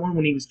with someone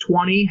when he was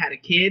 20, had a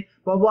kid,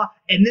 blah, blah,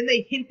 and then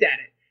they hint at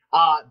it.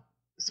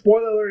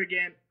 Spoiler alert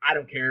again, I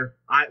don't care.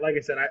 Like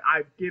I said,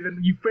 I've given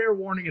you fair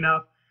warning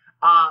enough.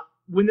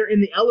 When they're in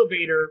the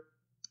elevator,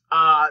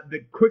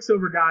 the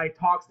Quicksilver guy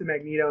talks to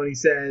Magneto and he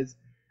says,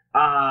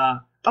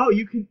 oh,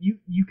 you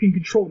can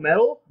control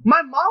metal?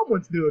 My mom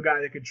once knew a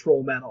guy that could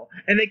control metal.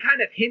 And they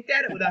kind of hint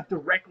at it without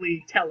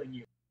directly telling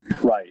you.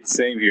 Right,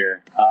 same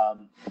here.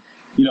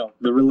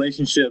 The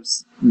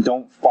relationships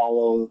don't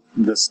follow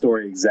the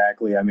story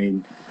exactly. I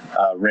mean,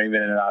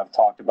 Raymond and I have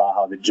talked about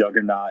how the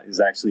Juggernaut is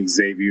actually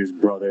Xavier's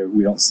brother.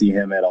 We don't see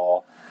him at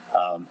all.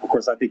 Of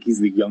course, I think he's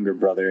the younger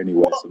brother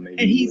anyway. Well, So maybe.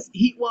 And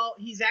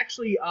he's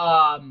actually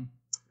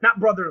not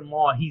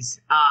brother-in-law. He's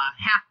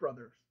half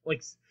brother.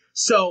 Like,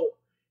 so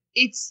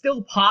it's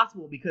still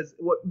possible, because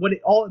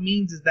all it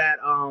means is that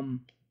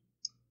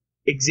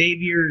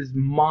Xavier's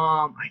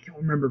mom, I don't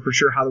remember for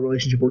sure how the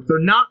relationship works. They're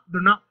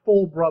not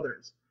full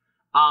brothers.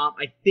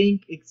 I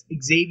think it's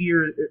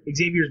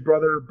Xavier's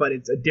brother, but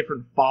it's a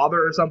different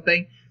father or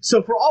something.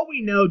 So for all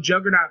we know,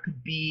 Juggernaut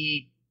could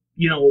be,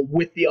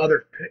 with the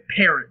other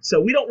parent.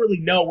 So we don't really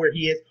know where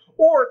he is,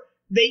 or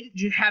they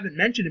just haven't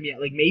mentioned him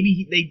yet. Like,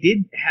 maybe they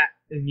did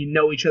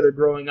know each other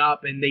growing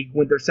up, and they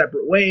went their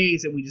separate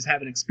ways, and we just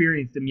haven't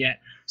experienced him yet.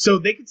 So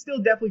they could still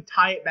definitely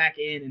tie it back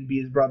in and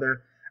be his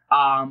brother.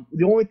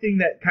 The only thing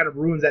that kind of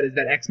ruins that is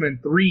that X-Men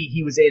 3,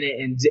 he was in it,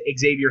 and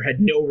Xavier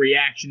had no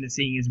reaction to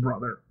seeing his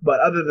brother.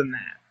 But other than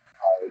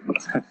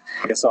that.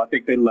 Yeah, so I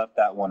think they left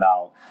that one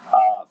out.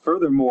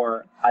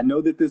 Furthermore, I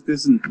know that this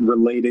isn't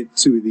related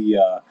to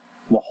the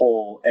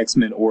whole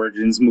X-Men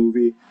Origins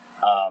movie,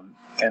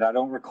 and I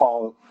don't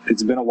recall,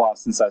 it's been a while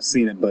since I've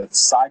seen it, but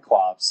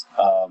Cyclops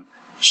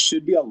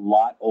should be a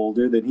lot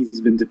older than he's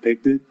been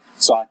depicted.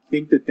 So I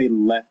think that they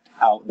left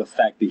out the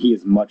fact that he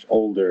is much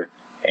older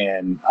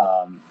and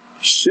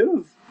should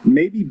have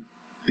maybe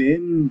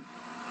been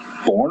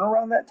born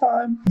around that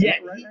time. Yeah,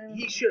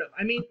 he should have.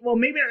 I mean, well,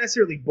 maybe not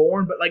necessarily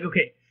born, but like,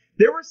 okay,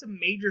 there were some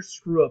major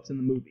screw-ups in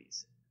the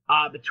movies.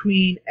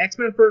 Between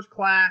X-Men First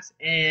Class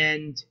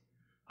and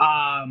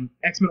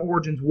X-Men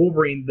Origins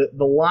Wolverine,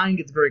 the line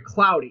gets very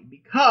cloudy,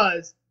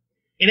 because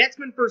in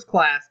X-Men First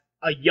Class,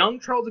 a young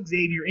Charles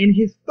Xavier in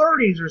his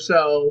 30s or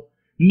so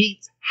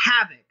meets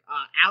Havoc,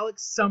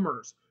 Alex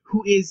Summers,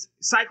 who is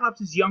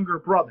Cyclops' younger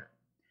brother.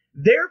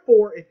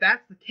 Therefore, if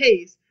that's the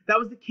case, that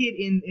was the kid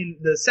in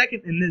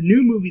the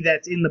new movie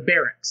that's in the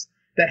barracks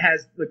that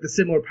has like the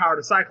similar power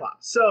to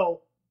Cyclops. So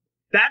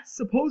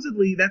that's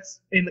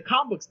in the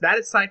comic books, that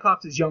is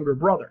Cyclops' younger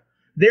brother.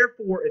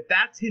 Therefore, if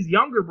that's his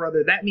younger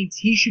brother, that means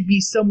he should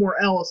be somewhere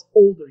else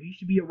older. He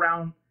should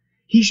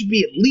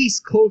be at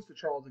least close to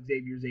Charles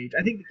Xavier's age.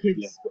 I think the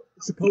kid's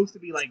supposed to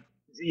be like,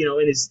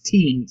 in his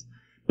teens,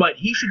 but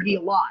he should be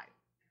alive.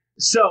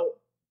 So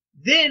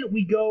then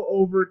we go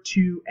over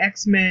to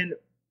X-Men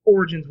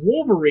Origins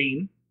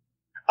Wolverine.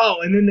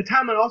 Oh, and then the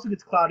timeline also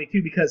gets cloudy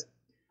too, because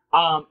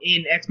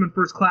in X-Men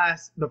First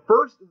Class,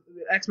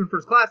 X-Men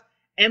First Class,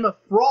 Emma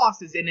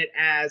Frost is in it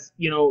as,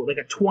 like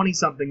a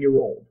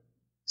 20-something-year-old.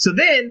 So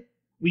then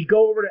we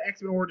go over to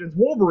X-Men Origins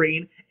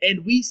Wolverine,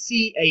 and we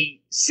see a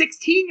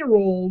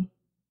 16-year-old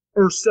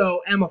or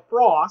so Emma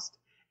Frost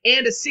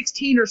and a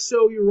 16 or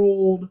so year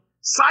old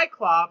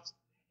Cyclops,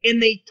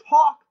 and they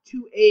talk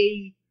to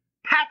a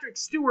Patrick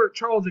Stewart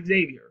Charles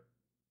Xavier,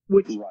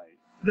 which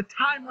the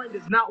timeline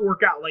does not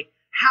work out. Like,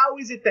 how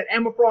is it that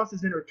Emma Frost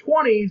is in her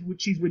 20s,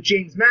 which she's with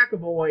James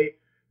McAvoy,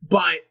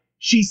 but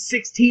she's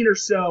 16 or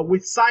so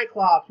with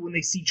Cyclops when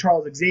they see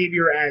Charles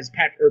Xavier as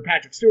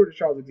Patrick Stewart as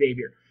Charles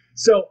Xavier?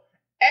 So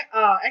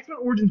X-Men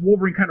Origins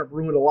Wolverine kind of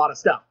ruined a lot of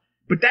stuff.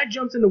 But that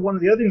jumps into one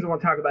of the other things I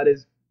want to talk about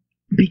is,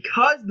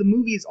 because the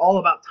movie is all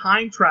about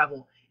time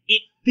travel,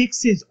 it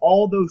fixes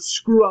all those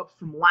screw-ups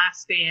from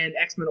Last Stand,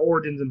 X-Men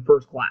Origins, and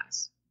First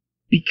Class.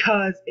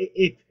 Because,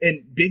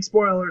 and big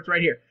spoiler alerts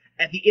right here,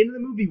 at the end of the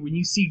movie, when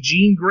you see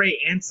Jean Grey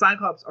and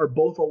Cyclops are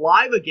both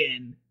alive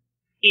again,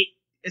 it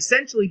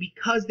essentially,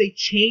 because they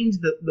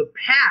changed the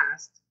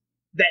past,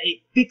 that it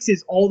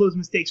fixes all those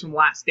mistakes from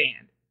Last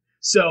Stand.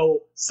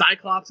 So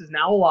Cyclops is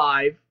now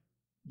alive.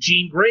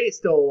 Jean Grey is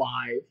still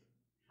alive.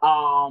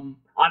 On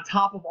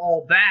top of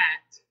all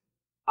that,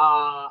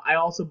 I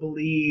also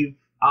believe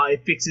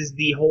it fixes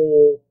the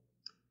whole...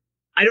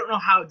 I don't know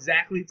how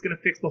exactly it's going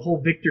to fix the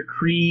whole Victor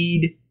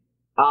Creed,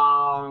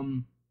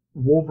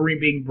 Wolverine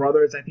being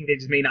brothers. I think they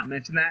just may not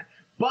mention that.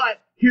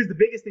 But here's the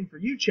biggest thing for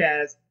you,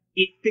 Chaz.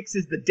 It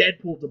fixes the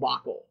Deadpool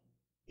debacle.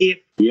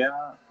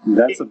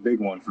 That's a big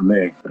one for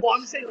me. Well,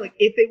 I'm saying, like,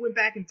 if they went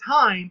back in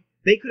time,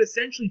 they could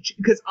essentially...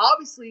 Because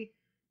obviously,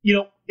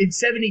 in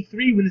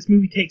 73, when this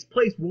movie takes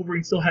place,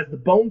 Wolverine still has the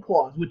bone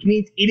claws, which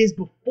means it is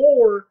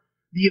before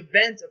the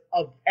event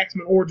of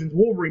X-Men Origins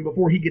Wolverine,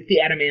 before he gets the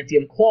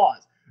adamantium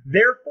claws.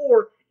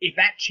 Therefore, if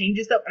that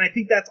changes stuff, and I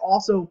think that's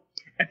also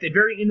at the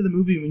very end of the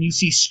movie when you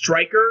see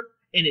Stryker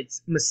and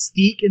it's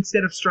Mystique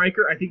instead of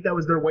Stryker, I think that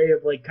was their way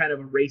of like kind of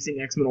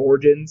erasing X-Men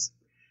Origins,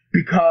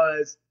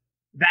 because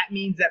that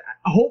means that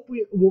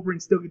hopefully Wolverine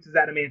still gets his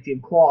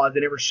adamantium claws.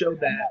 They never showed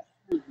that.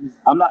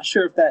 I'm not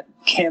sure if that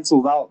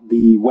canceled out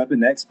the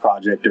Weapon X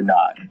project or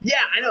not.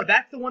 Yeah, I know.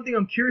 That's the one thing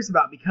I'm curious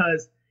about,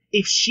 because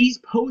if she's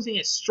posing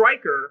as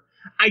Stryker,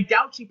 I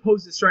doubt she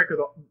posed as Stryker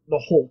the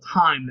whole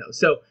time, though.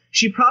 So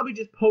she probably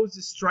just posed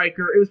as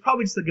Stryker. It was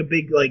probably just like a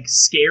big like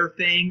scare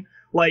thing.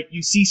 Like,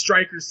 you see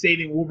Stryker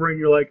saving Wolverine,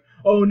 you're like,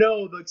 oh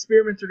no, the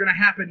experiments are going to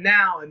happen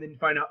now. And then you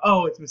find out,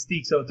 oh, it's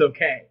Mystique, so it's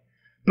okay.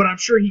 But I'm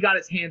sure he got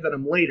his hands on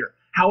him later.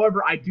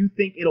 However, I do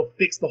think it'll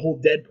fix the whole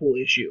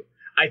Deadpool issue.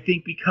 I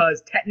think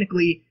because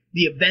technically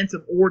the events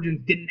of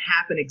Origins didn't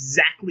happen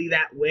exactly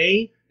that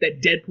way,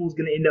 that Deadpool's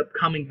going to end up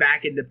coming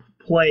back into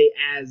play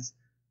as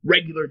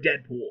regular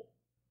Deadpool.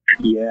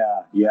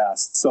 Yeah.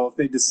 So if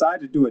they decide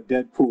to do a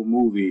Deadpool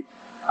movie,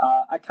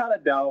 I kind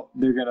of doubt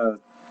they're going to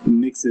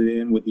mix it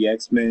in with the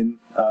X-Men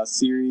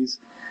series.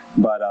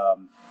 But,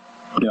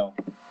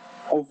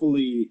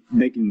 hopefully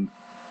they can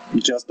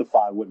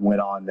justify what went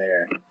on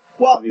there.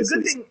 Well,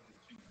 obviously,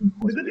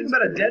 the good thing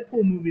about a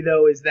Deadpool movie,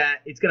 though, is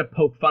that it's going to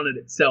poke fun at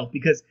itself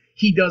because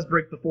he does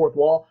break the fourth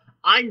wall.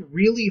 I'm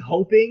really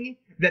hoping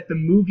that the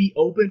movie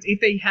opens,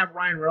 if they have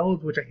Ryan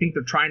Reynolds, which I think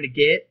they're trying to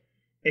get,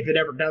 if it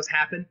ever does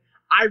happen,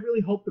 I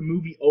really hope the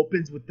movie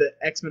opens with the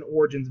X-Men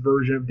Origins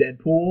version of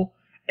Deadpool,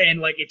 and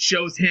like it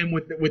shows him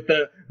with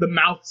the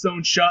mouth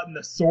sewn shut and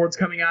the swords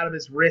coming out of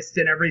his wrists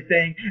and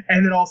everything,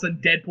 and then all of a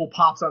sudden Deadpool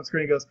pops on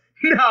screen and goes,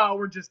 "No,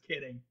 we're just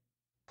kidding."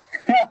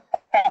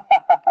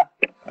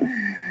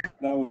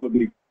 That would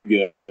be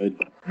good.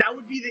 That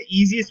would be the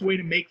easiest way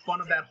to make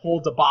fun of that whole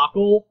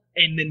debacle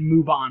and then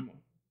move on.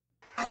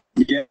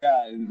 Yeah,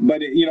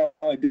 but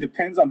it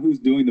depends on who's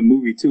doing the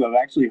movie too. I've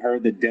actually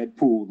heard that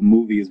Deadpool the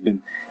movie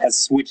has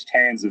switched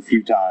hands a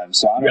few times,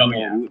 so I don't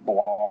know who it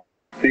belongs.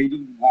 They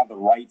didn't have the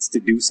rights to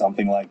do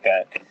something like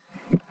that.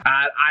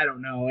 I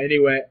don't know.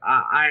 Anyway,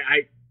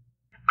 I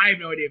have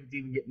no idea if it's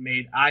even getting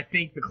made. I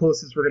think the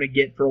closest we're gonna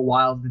get for a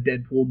while is the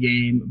Deadpool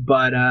game.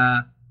 But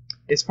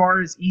as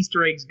far as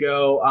Easter eggs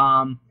go,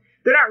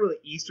 they're not really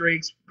Easter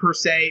eggs per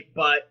se.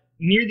 But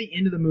near the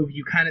end of the movie,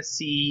 you kind of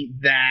see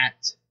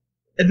that.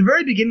 At the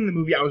very beginning of the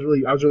movie, I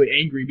was really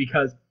angry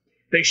because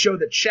they showed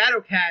that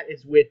Shadowcat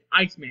is with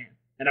Iceman,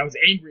 and I was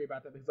angry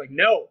about that. It's like,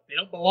 no, they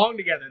don't belong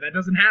together. That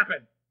doesn't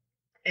happen.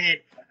 And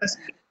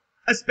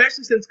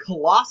especially since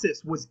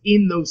Colossus was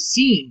in those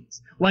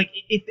scenes. Like,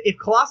 if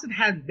Colossus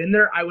hadn't been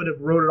there, I would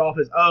have wrote it off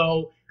as,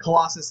 oh,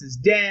 Colossus is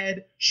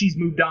dead, she's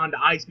moved on to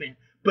Iceman.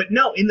 But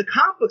no, in the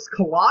comic books,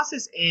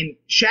 Colossus and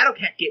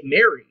Shadowcat get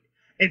married.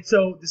 And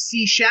so to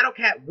see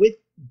Shadowcat with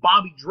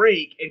Bobby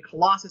Drake and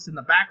Colossus in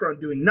the background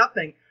doing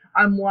nothing,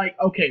 I'm like,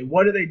 okay,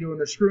 what are they doing?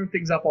 They're screwing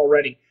things up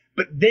already.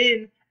 But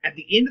then at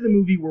the end of the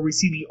movie where we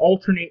see the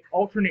alternate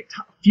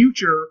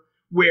future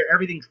where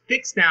everything's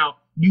fixed now,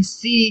 you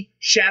see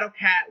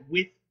Shadowcat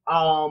with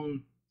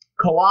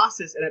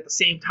Colossus, and at the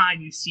same time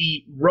you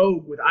see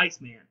Rogue with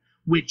Iceman,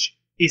 which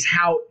is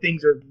how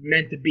things are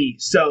meant to be.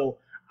 So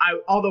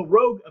although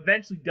Rogue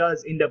eventually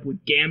does end up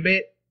with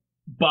Gambit,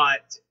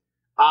 but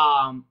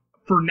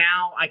for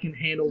now I can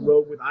handle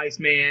Rogue with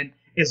Iceman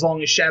as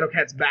long as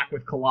Shadowcat's back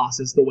with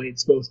Colossus the way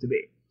it's supposed to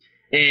be.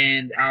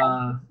 And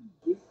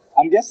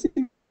I'm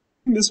guessing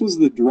this was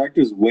the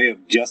director's way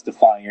of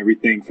justifying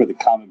everything for the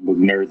comic book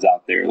nerds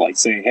out there, like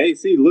saying, hey,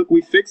 see, look,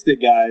 we fixed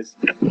it, guys.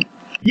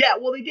 Yeah,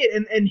 well, they did,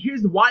 and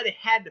here's why they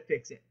had to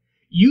fix it.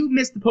 You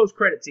missed the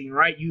post-credit scene,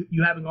 right?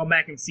 You haven't gone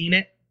back and seen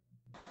it?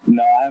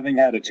 No, I haven't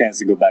had a chance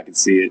to go back and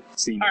seen it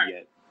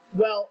yet.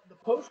 Well, the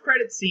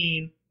post-credit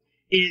scene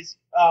is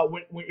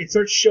when it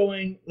starts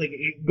showing, like,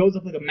 it goes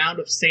up like a mound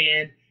of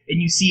sand,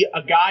 and you see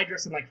a guy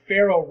dressed in like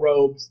pharaoh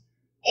robes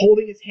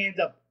holding his hands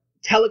up,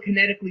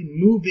 telekinetically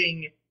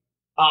moving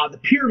the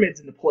pyramids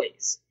into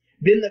place.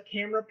 Then the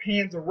camera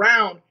pans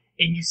around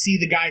and you see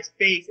the guy's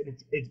face, and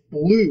it's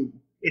blue.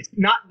 It's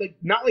not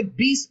like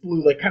beast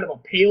blue, like kind of a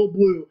pale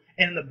blue,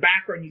 and in the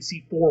background you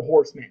see 4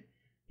 horsemen.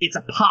 It's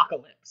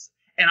Apocalypse,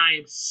 and I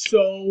am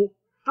so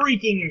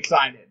freaking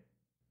excited.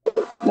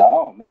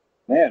 Oh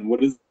man,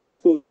 what does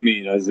this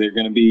mean?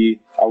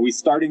 Are we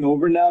starting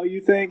over now,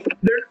 you think?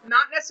 They're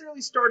not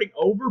necessarily starting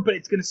over, but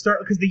it's going to start,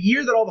 because the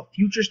year that all the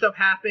future stuff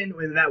happened,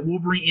 when that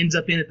Wolverine ends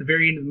up in at the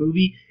very end of the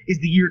movie, is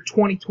the year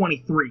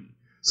 2023.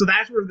 So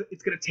that's where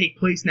it's going to take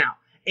place now.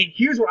 And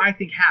here's what I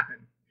think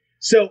happened.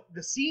 So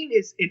the scene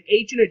is in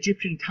ancient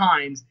Egyptian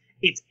times.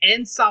 It's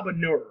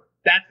En-Sabah-Nur.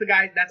 That's the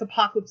guy, that's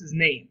Apocalypse's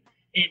name.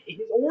 And his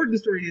origin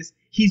story is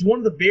he's one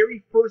of the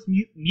very first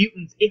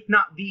mutants, if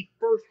not the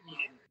first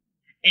mutant.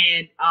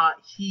 And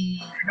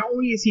he, not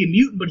only is he a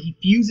mutant, but he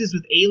fuses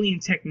with alien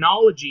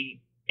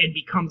technology and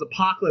becomes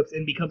Apocalypse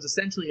and becomes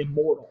essentially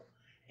immortal.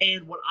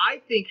 And what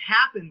I think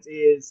happens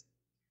is,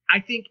 I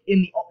think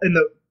in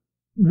the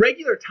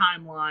regular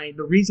timeline,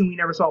 the reason we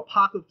never saw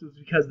Apocalypse was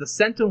because the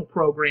Sentinel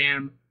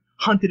program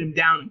hunted him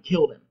down and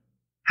killed him.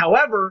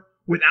 However,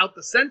 without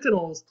the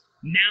Sentinels,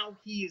 now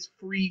he is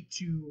free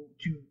to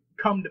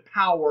come to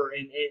power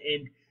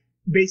and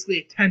basically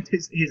attempt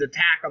his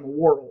attack on the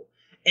world.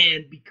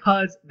 And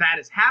because that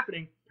is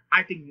happening,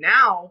 I think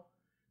now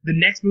the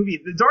next movie,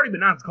 it's already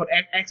been announced, it's called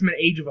X-Men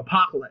Age of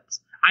Apocalypse.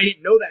 I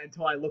didn't know that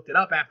until I looked it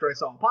up after I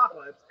saw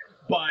Apocalypse,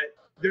 but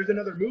there's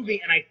another movie,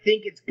 and I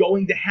think it's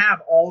going to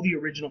have all the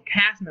original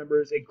cast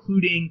members,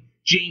 including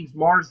James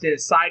Marsden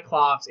as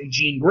Cyclops and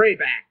Jean Grey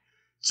back.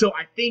 So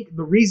I think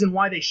the reason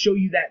why they show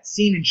you that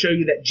scene and show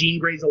you that Jean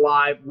Grey's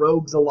alive,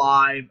 Rogue's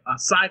alive,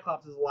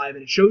 Cyclops is alive,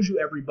 and it shows you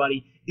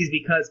everybody is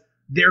because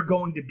they're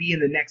going to be in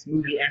the next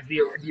movie as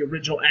the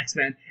original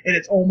X-Men, and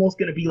it's almost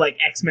going to be like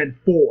X-Men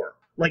 4.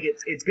 Like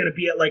it's going to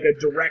be like a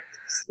direct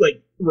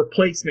like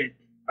replacement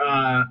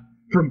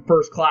from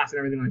First Class and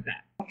everything like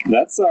that.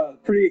 That's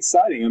pretty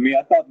exciting. I mean,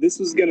 I thought this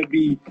was going to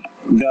be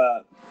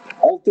the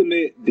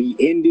ultimate, the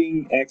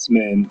ending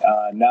X-Men.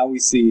 Now we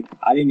see,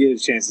 I didn't get a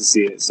chance to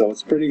see it, so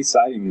it's pretty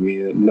exciting to me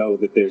to know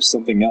that there's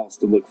something else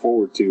to look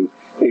forward to.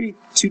 Maybe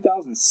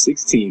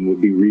 2016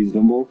 would be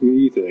reasonable. What do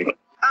you think?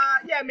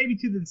 Yeah, maybe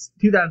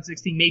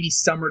 2016, maybe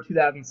summer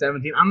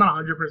 2017. I'm not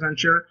 100%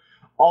 sure.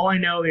 All I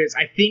know is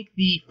I think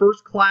the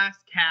First Class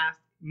cast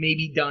may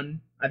be done.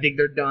 I think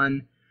they're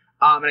done.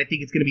 And I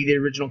think it's going to be the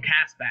original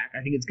cast back.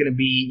 I think it's going to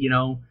be,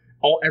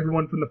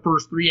 everyone from the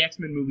first 3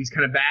 X-Men movies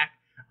kind of back.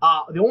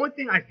 The only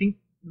thing I think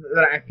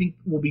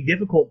will be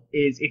difficult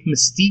is if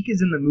Mystique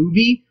is in the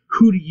movie,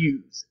 who to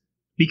use.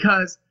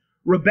 Because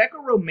Rebecca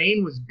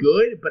Romijn was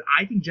good, but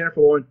I think Jennifer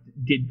Lawrence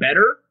did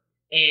better.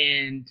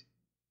 And,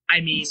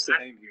 I mean...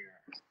 Same here.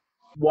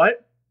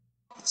 What?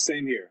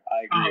 Same here.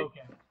 I agree. Oh,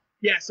 okay.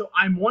 Yeah, so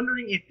I'm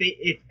wondering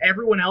if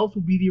everyone else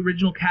will be the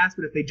original cast,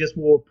 but if they just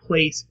will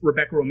replace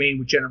Rebecca Romijn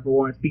with Jennifer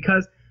Lawrence,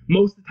 because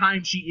most of the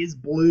time she is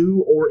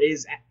blue or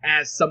is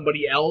as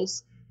somebody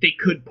else, they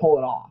could pull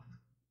it off.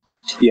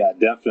 Yeah,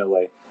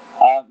 definitely.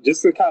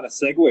 Just to kind of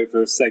segue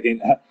for a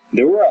second,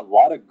 there were a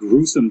lot of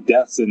gruesome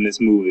deaths in this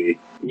movie.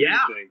 Yeah,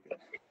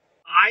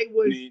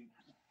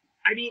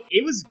 I mean,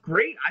 it was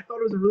great. I thought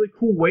it was a really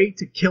cool way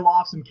to kill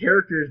off some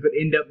characters, but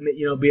end up,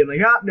 being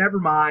like, never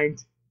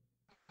mind.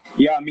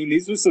 Yeah, I mean,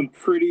 these were some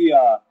pretty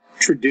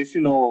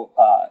traditional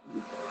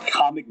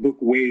comic book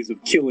ways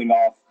of killing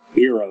off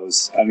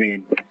heroes. I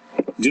mean,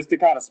 just to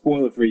kind of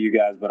spoil it for you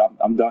guys, but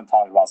I'm done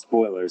talking about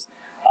spoilers.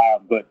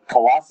 But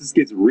Colossus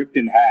gets ripped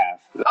in half.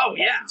 Oh,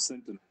 yeah.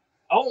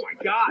 Oh,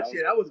 my gosh.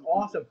 Yeah, that was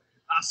awesome.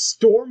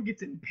 Storm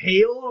gets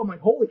impaled. I'm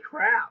like, holy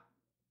crap.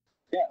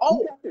 Yeah,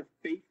 who got their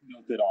face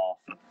melted off?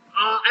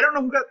 I don't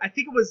know who got. I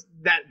think it was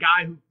that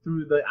guy who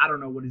threw the. I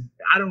don't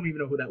even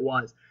know who that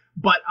was.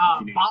 But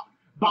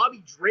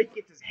Bobby Drake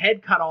gets his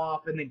head cut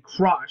off and then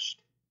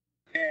crushed.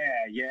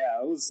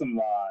 Yeah, it was some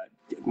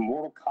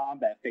Mortal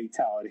Kombat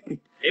fatality.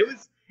 It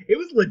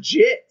was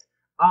legit.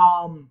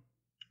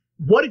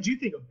 What did you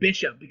think of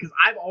Bishop? Because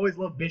I've always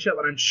loved Bishop,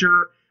 and I'm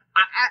sure,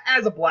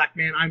 as a black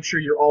man, I'm sure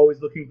you're always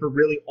looking for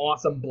really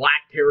awesome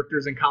black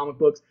characters in comic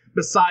books.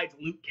 Besides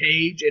Luke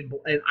Cage, and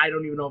I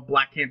don't even know if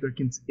Black Panther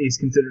is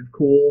considered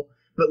cool,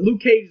 but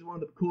Luke Cage is one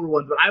of the cooler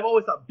ones. But I've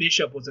always thought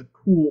Bishop was a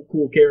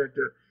cool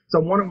character. So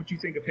I'm wondering what you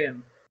think of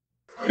him.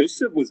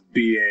 Bishop was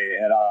BA,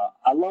 and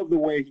I love the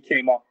way he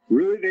came off.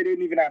 Really, they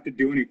didn't even have to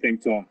do anything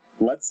to him.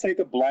 Let's take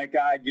a black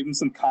guy, give him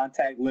some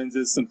contact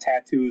lenses, some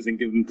tattoos, and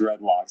give him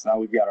dreadlocks. Now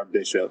we've got our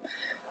Bishop.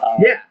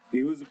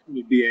 He was a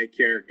pretty BA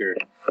character.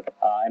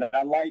 And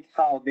I like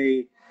how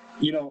they,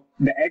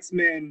 the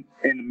X-Men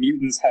and the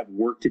mutants have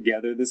worked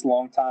together this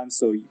long time.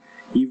 So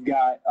you've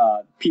got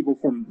people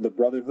from the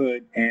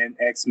Brotherhood and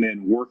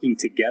X-Men working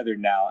together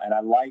now. And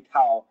I like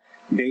how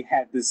they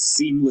had this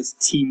seamless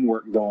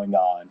teamwork going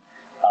on.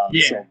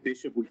 So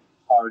Bishop would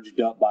get charged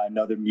up by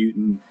another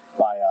mutant,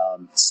 by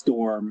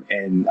Storm,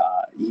 and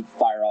he'd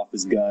fire off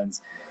his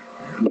guns.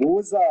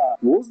 What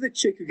was the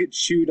chick who could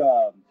shoot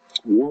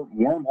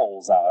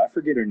wormholes out? I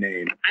forget her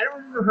name. I don't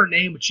remember her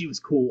name, but she was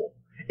cool.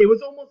 It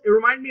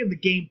reminded me of the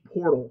game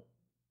Portal.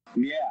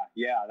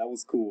 Yeah, that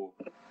was cool.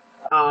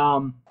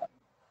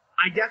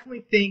 I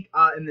definitely think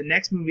in the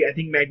next movie, I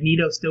think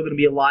Magneto's still going to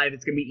be alive.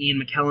 It's going to be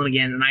Ian McKellen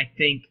again, and I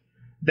think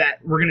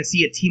that we're going to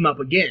see a team up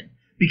again.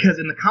 Because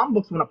in the comic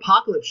books, when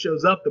Apocalypse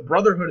shows up, the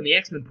Brotherhood and the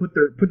X-Men put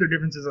their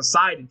differences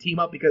aside and team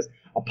up because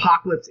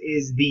Apocalypse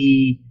is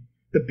the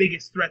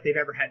biggest threat they've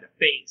ever had to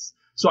face.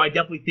 So I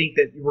definitely think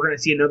that we're going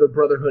to see another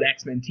Brotherhood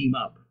X-Men team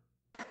up.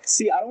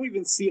 See, I don't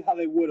even see how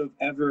they would have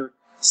ever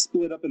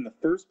split up in the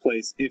first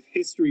place if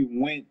history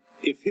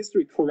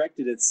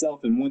corrected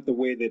itself and went the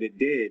way that it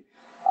did.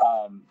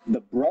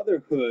 The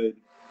Brotherhood,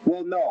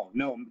 well,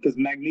 no, because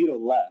Magneto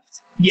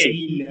left. Yeah, so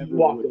he never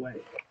walked away.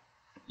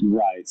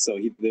 Right, so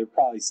there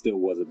probably still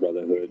was a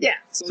Brotherhood. Yeah,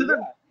 so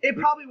there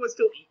probably was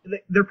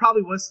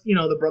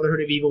the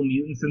Brotherhood of Evil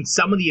Mutants, and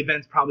some of the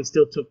events probably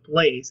still took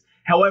place.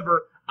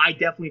 However, I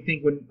definitely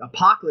think when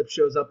Apocalypse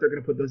shows up, they're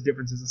going to put those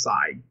differences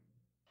aside.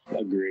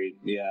 Agreed.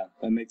 Yeah,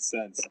 that makes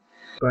sense.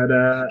 But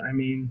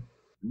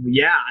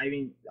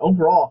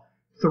overall,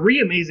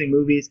 3 amazing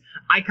movies.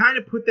 I kind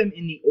of put them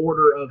in the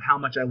order of how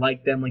much I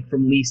like them, like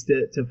from least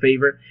to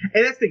favorite.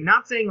 And that's the thing,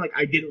 not saying like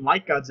I didn't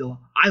like Godzilla.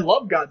 I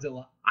love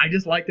Godzilla. I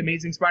just liked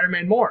Amazing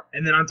Spider-Man more.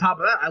 And then on top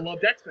of that, I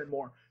loved X-Men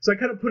more. So I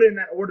kind of put it in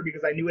that order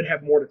because I knew I'd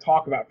have more to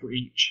talk about for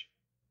each.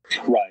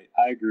 Right,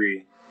 I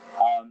agree.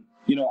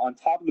 On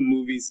top of the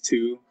movies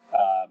too,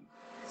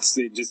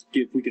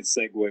 if we could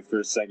segue for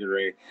a second,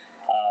 Ray.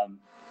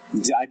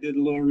 I did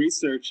a little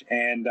research,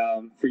 and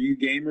for you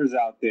gamers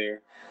out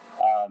there,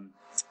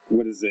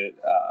 what is it?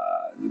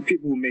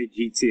 People who made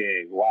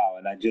GTA. Wow,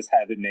 and I just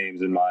had the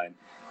names in mind.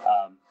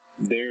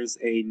 There's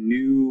a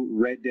new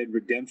Red Dead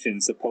Redemption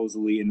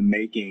supposedly in the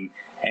making,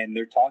 and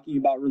they're talking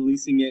about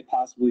releasing it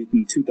possibly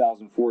in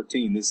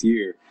 2014, this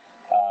year.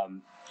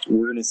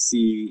 We're going to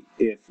see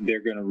if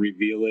they're going to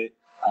reveal it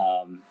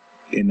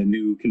in the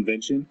new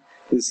convention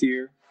this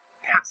year.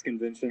 PAX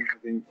convention, I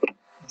think.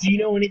 do you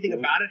know anything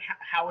about it?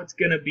 How it's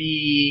gonna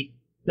be?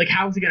 Like,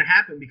 how is it gonna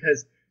happen?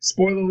 Because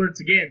spoiler alerts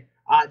again.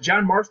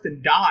 John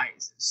Marston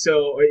dies.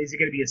 So is it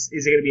gonna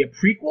be a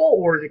prequel,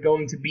 or is it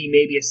going to be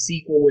maybe a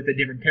sequel with a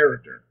different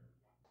character?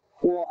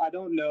 Well, I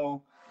don't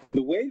know.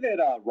 The way that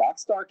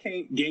Rockstar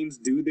Games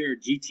do their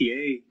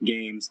GTA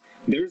games,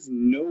 there's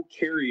no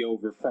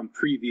carryover from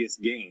previous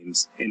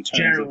games in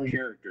terms of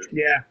characters.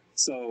 Yeah.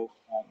 So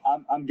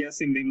I'm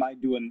guessing they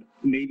might do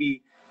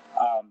maybe.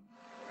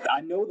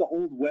 I know the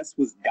Old West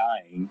was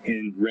dying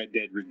in Red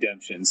Dead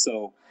Redemption,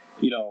 so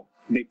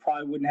they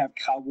probably wouldn't have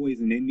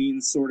cowboys and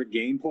Indians sort of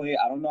gameplay.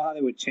 I don't know how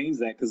they would change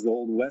that because the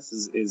Old West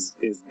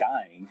is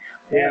dying.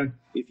 Yeah. But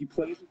if you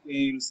play the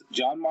games,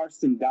 John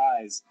Marston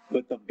dies,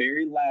 but the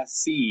very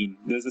last scene,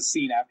 there's a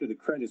scene after the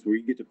credits where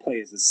you get to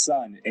play as his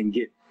son and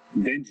get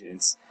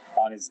vengeance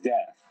on his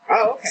death.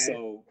 Oh, okay.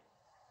 So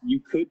you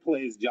could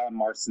play as John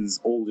Marston's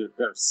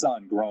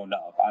son grown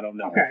up. I don't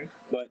know. Okay.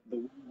 But the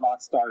way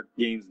Rockstar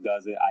Games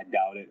does it, I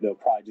doubt it. They'll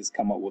probably just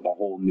come up with a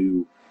whole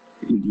new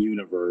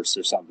universe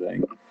or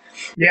something.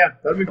 Yeah,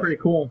 that'd be pretty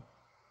cool.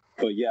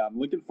 But yeah, I'm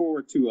looking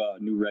forward to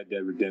new Red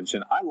Dead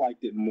Redemption. I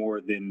liked it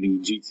more than the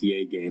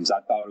GTA games.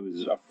 I thought it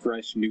was a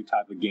fresh, new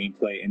type of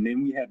gameplay. And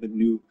then we had the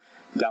new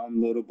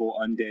downloadable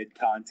undead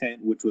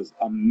content, which was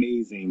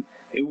amazing.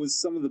 It was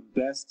some of the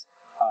best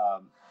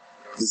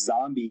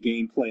zombie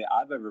gameplay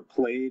I've ever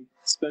played,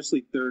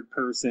 especially third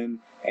person.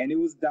 And it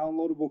was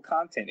downloadable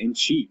content and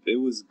cheap. It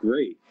was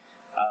great.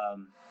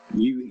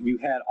 You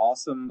had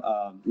awesome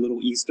little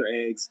Easter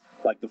eggs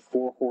like the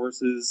 4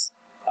 horses,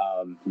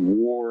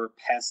 war,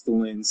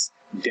 pestilence,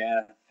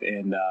 death,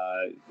 and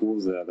what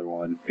was the other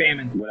one?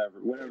 Famine.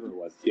 Whatever it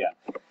was. Yeah.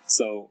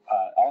 So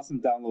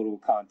awesome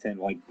downloadable content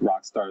like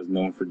Rockstar is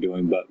known for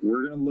doing. But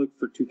we're gonna look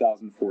for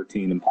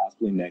 2014 and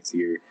possibly next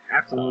year.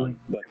 Absolutely.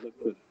 But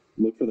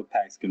look for the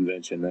PAX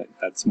convention.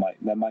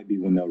 That might be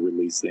when they'll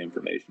release the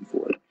information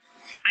for it.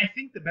 I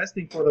think the best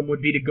thing for them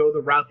would be to go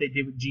the route they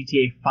did with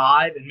GTA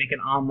 5 and make an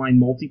online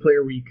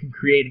multiplayer where you can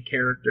create a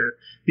character,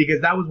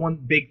 because that was one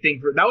big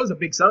thing that was a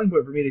big selling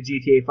point for me to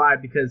GTA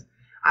 5, because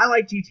I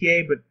like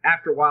GTA, but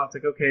after a while it's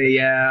like, okay,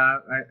 yeah,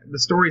 the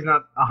story's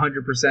not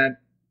 100%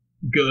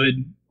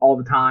 good all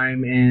the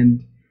time,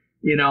 and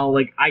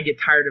like I get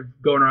tired of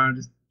going around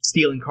just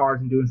stealing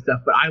cars and doing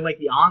stuff. But I like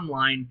the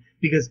online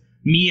because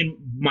me and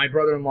my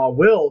brother-in-law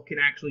Will can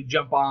actually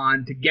jump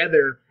on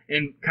together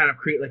and kind of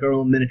create like our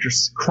own miniature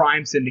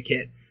crime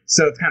syndicate.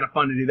 So it's kind of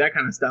fun to do that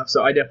kind of stuff.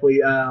 So I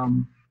definitely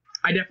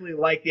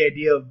like the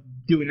idea of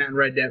doing that in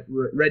Red Dead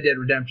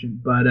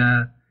Redemption. But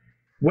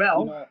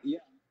yeah,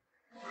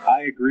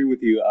 I agree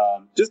with you.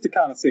 Just to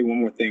kind of say one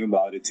more thing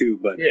about it too,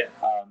 but yeah.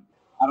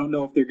 I don't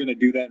know if they're going to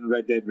do that in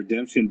Red Dead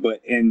Redemption,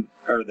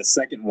 or the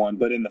second one.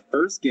 But in the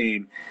first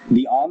game,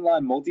 the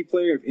online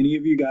multiplayer, if any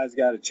of you guys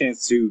got a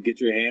chance to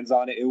get your hands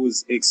on it, it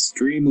was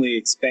extremely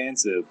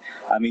expansive.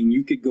 I mean,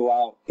 you could go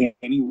out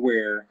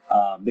anywhere.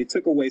 They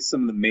took away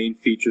some of the main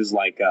features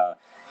like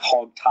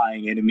hog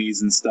tying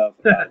enemies and stuff.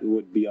 It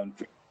would be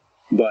unfair.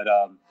 But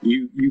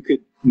you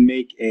could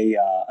make a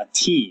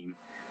team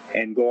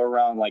and go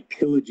around like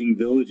pillaging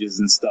villages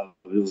and stuff.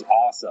 It was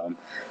awesome.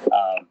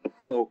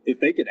 So if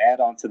they could add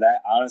on to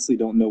that, I honestly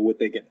don't know what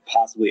they could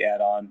possibly add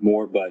on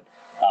more, but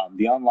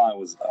the online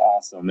was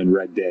awesome in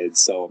Red Dead,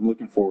 so I'm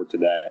looking forward to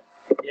that.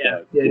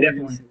 Yeah,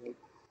 definitely.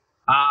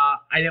 I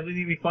definitely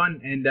think it'll be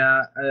fun, and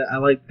I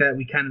like that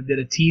we kind of did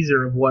a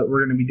teaser of what we're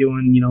going to be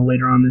doing,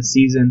 later on this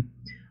season.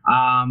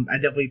 I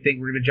definitely think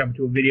we're going to jump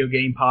into a video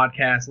game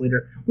podcast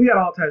later. We got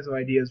all types of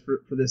ideas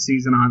for this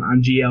season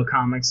on G.E.L.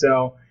 Comics,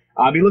 so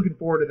I'll be looking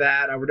forward to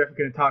that. We're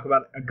definitely going to talk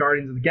about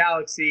Guardians of the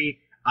Galaxy,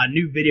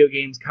 new video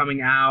games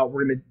coming out.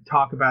 We're going to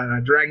talk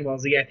about Dragon Ball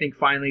Z. I think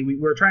finally we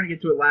were trying to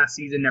get to it last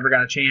season, never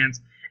got a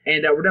chance.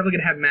 And we're definitely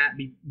going to have Matt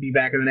be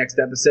back in the next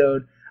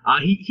episode.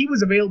 He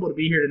was available to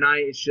be here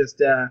tonight. It's just,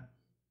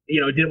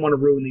 didn't want to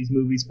ruin these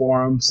movies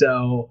for him.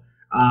 So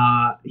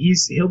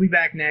he'll be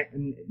back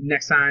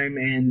next time.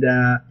 And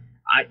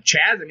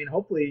Chaz, I mean,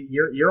 hopefully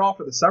you're off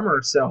for the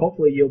summer, so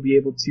hopefully you'll be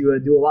able to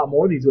do a lot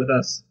more of these with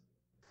us.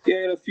 Yeah,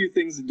 I had a few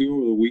things to do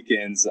over the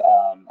weekends.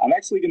 I'm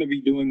actually going to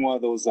be doing one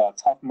of those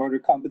Tough Murder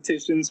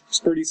competitions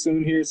pretty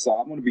soon here, so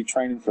I'm going to be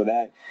training for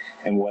that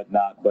and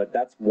whatnot. But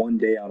that's one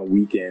day on a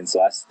weekend,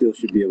 so I still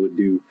should be able to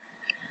do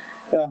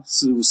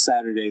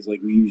Saturdays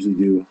like we usually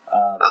do.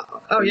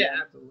 Yeah,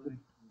 absolutely.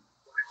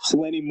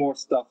 Plenty more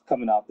stuff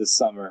coming out this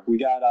summer. We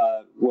got,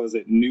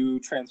 new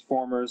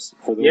Transformers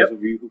for those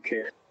of you who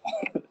care.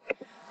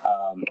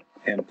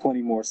 And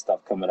plenty more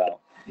stuff coming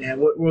out. Yeah,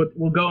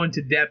 we'll go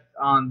into depth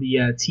on the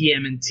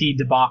TMNT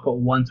debacle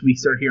once we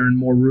start hearing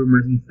more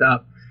rumors and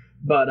stuff.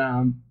 But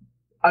on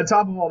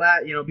top of all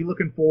that, be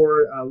looking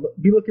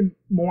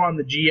more on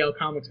the G.E.L.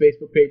 Comics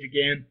Facebook page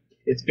again.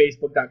 It's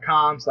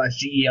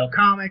facebook.com/GEL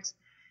Comics.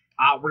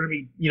 We're gonna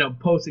be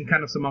posting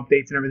kind of some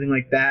updates and everything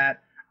like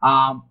that.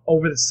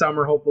 Over the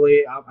summer,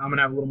 hopefully, I'm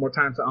gonna have a little more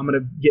time, so I'm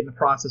gonna get in the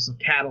process of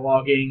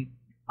cataloging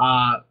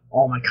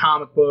all my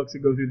comic books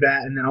and go through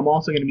that. And then I'm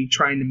also going to be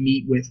trying to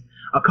meet with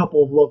a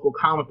couple of local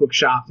comic book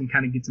shops and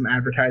kind of get some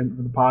advertisement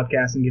for the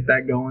podcast and get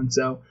that going.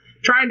 So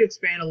trying to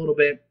expand a little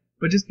bit,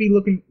 but just be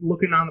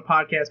looking on the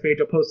podcast page.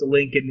 I'll post a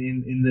link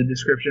in the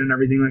description and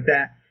everything like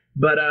that.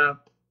 But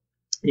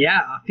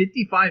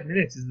 55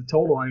 minutes is the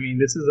total. I mean,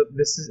 this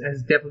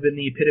has definitely been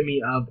the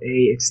epitome of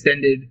a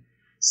extended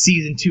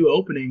season 2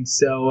 opening.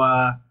 So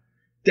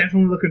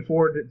definitely looking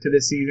forward to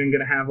this season. Going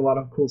to have a lot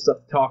of cool stuff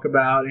to talk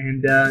about,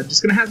 and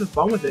just going to have some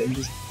fun with it. And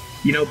just,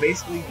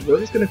 basically, we're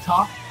just going to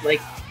talk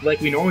like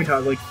we normally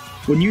talk. Like,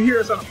 when you hear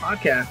us on a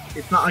podcast,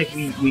 it's not like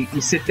we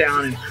sit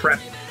down and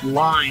prep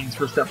lines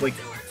for stuff. Like,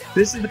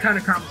 this is the kind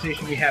of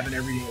conversation we have in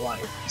everyday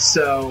life.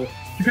 So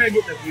you kind of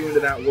get a view into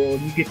that world,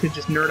 and you get to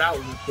just nerd out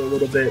with it for a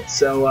little bit.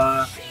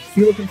 So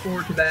be looking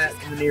forward to that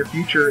in the near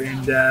future.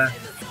 And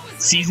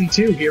season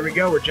 2, here we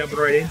go. We're jumping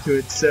right into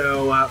it.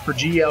 So for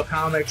G.E.L.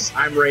 Comics,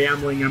 I'm Ray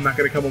Emling. I'm not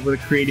going to come up with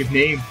a creative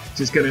name.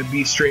 Just going to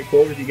be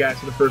straightforward with you guys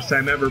for the first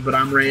time ever, but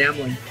I'm Ray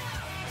Emling.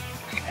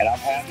 And I'm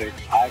Havoc.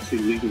 I actually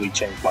legally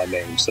changed my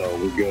name, so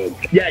we're good.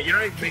 Yeah, you're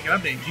not even making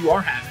up names. You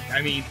are Havoc.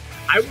 I mean,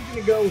 I was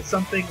going to go with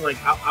something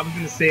like, I was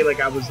going to say, like,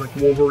 I was like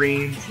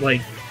Wolverine's,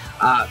 like,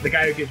 the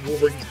guy who gives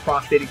Wolverine's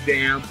prostate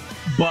exam.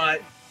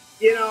 But,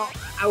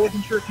 I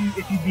wasn't sure if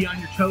you'd be on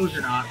your toes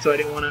or not, so I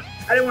didn't want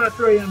to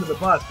throw you under the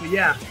bus. But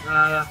yeah,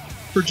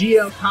 for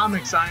G.E.L.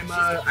 Comics, I'm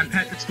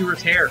Patrick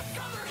Stewart's hair.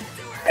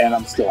 And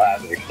I'm still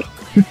Havoc.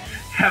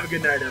 Have a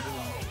good night, everyone.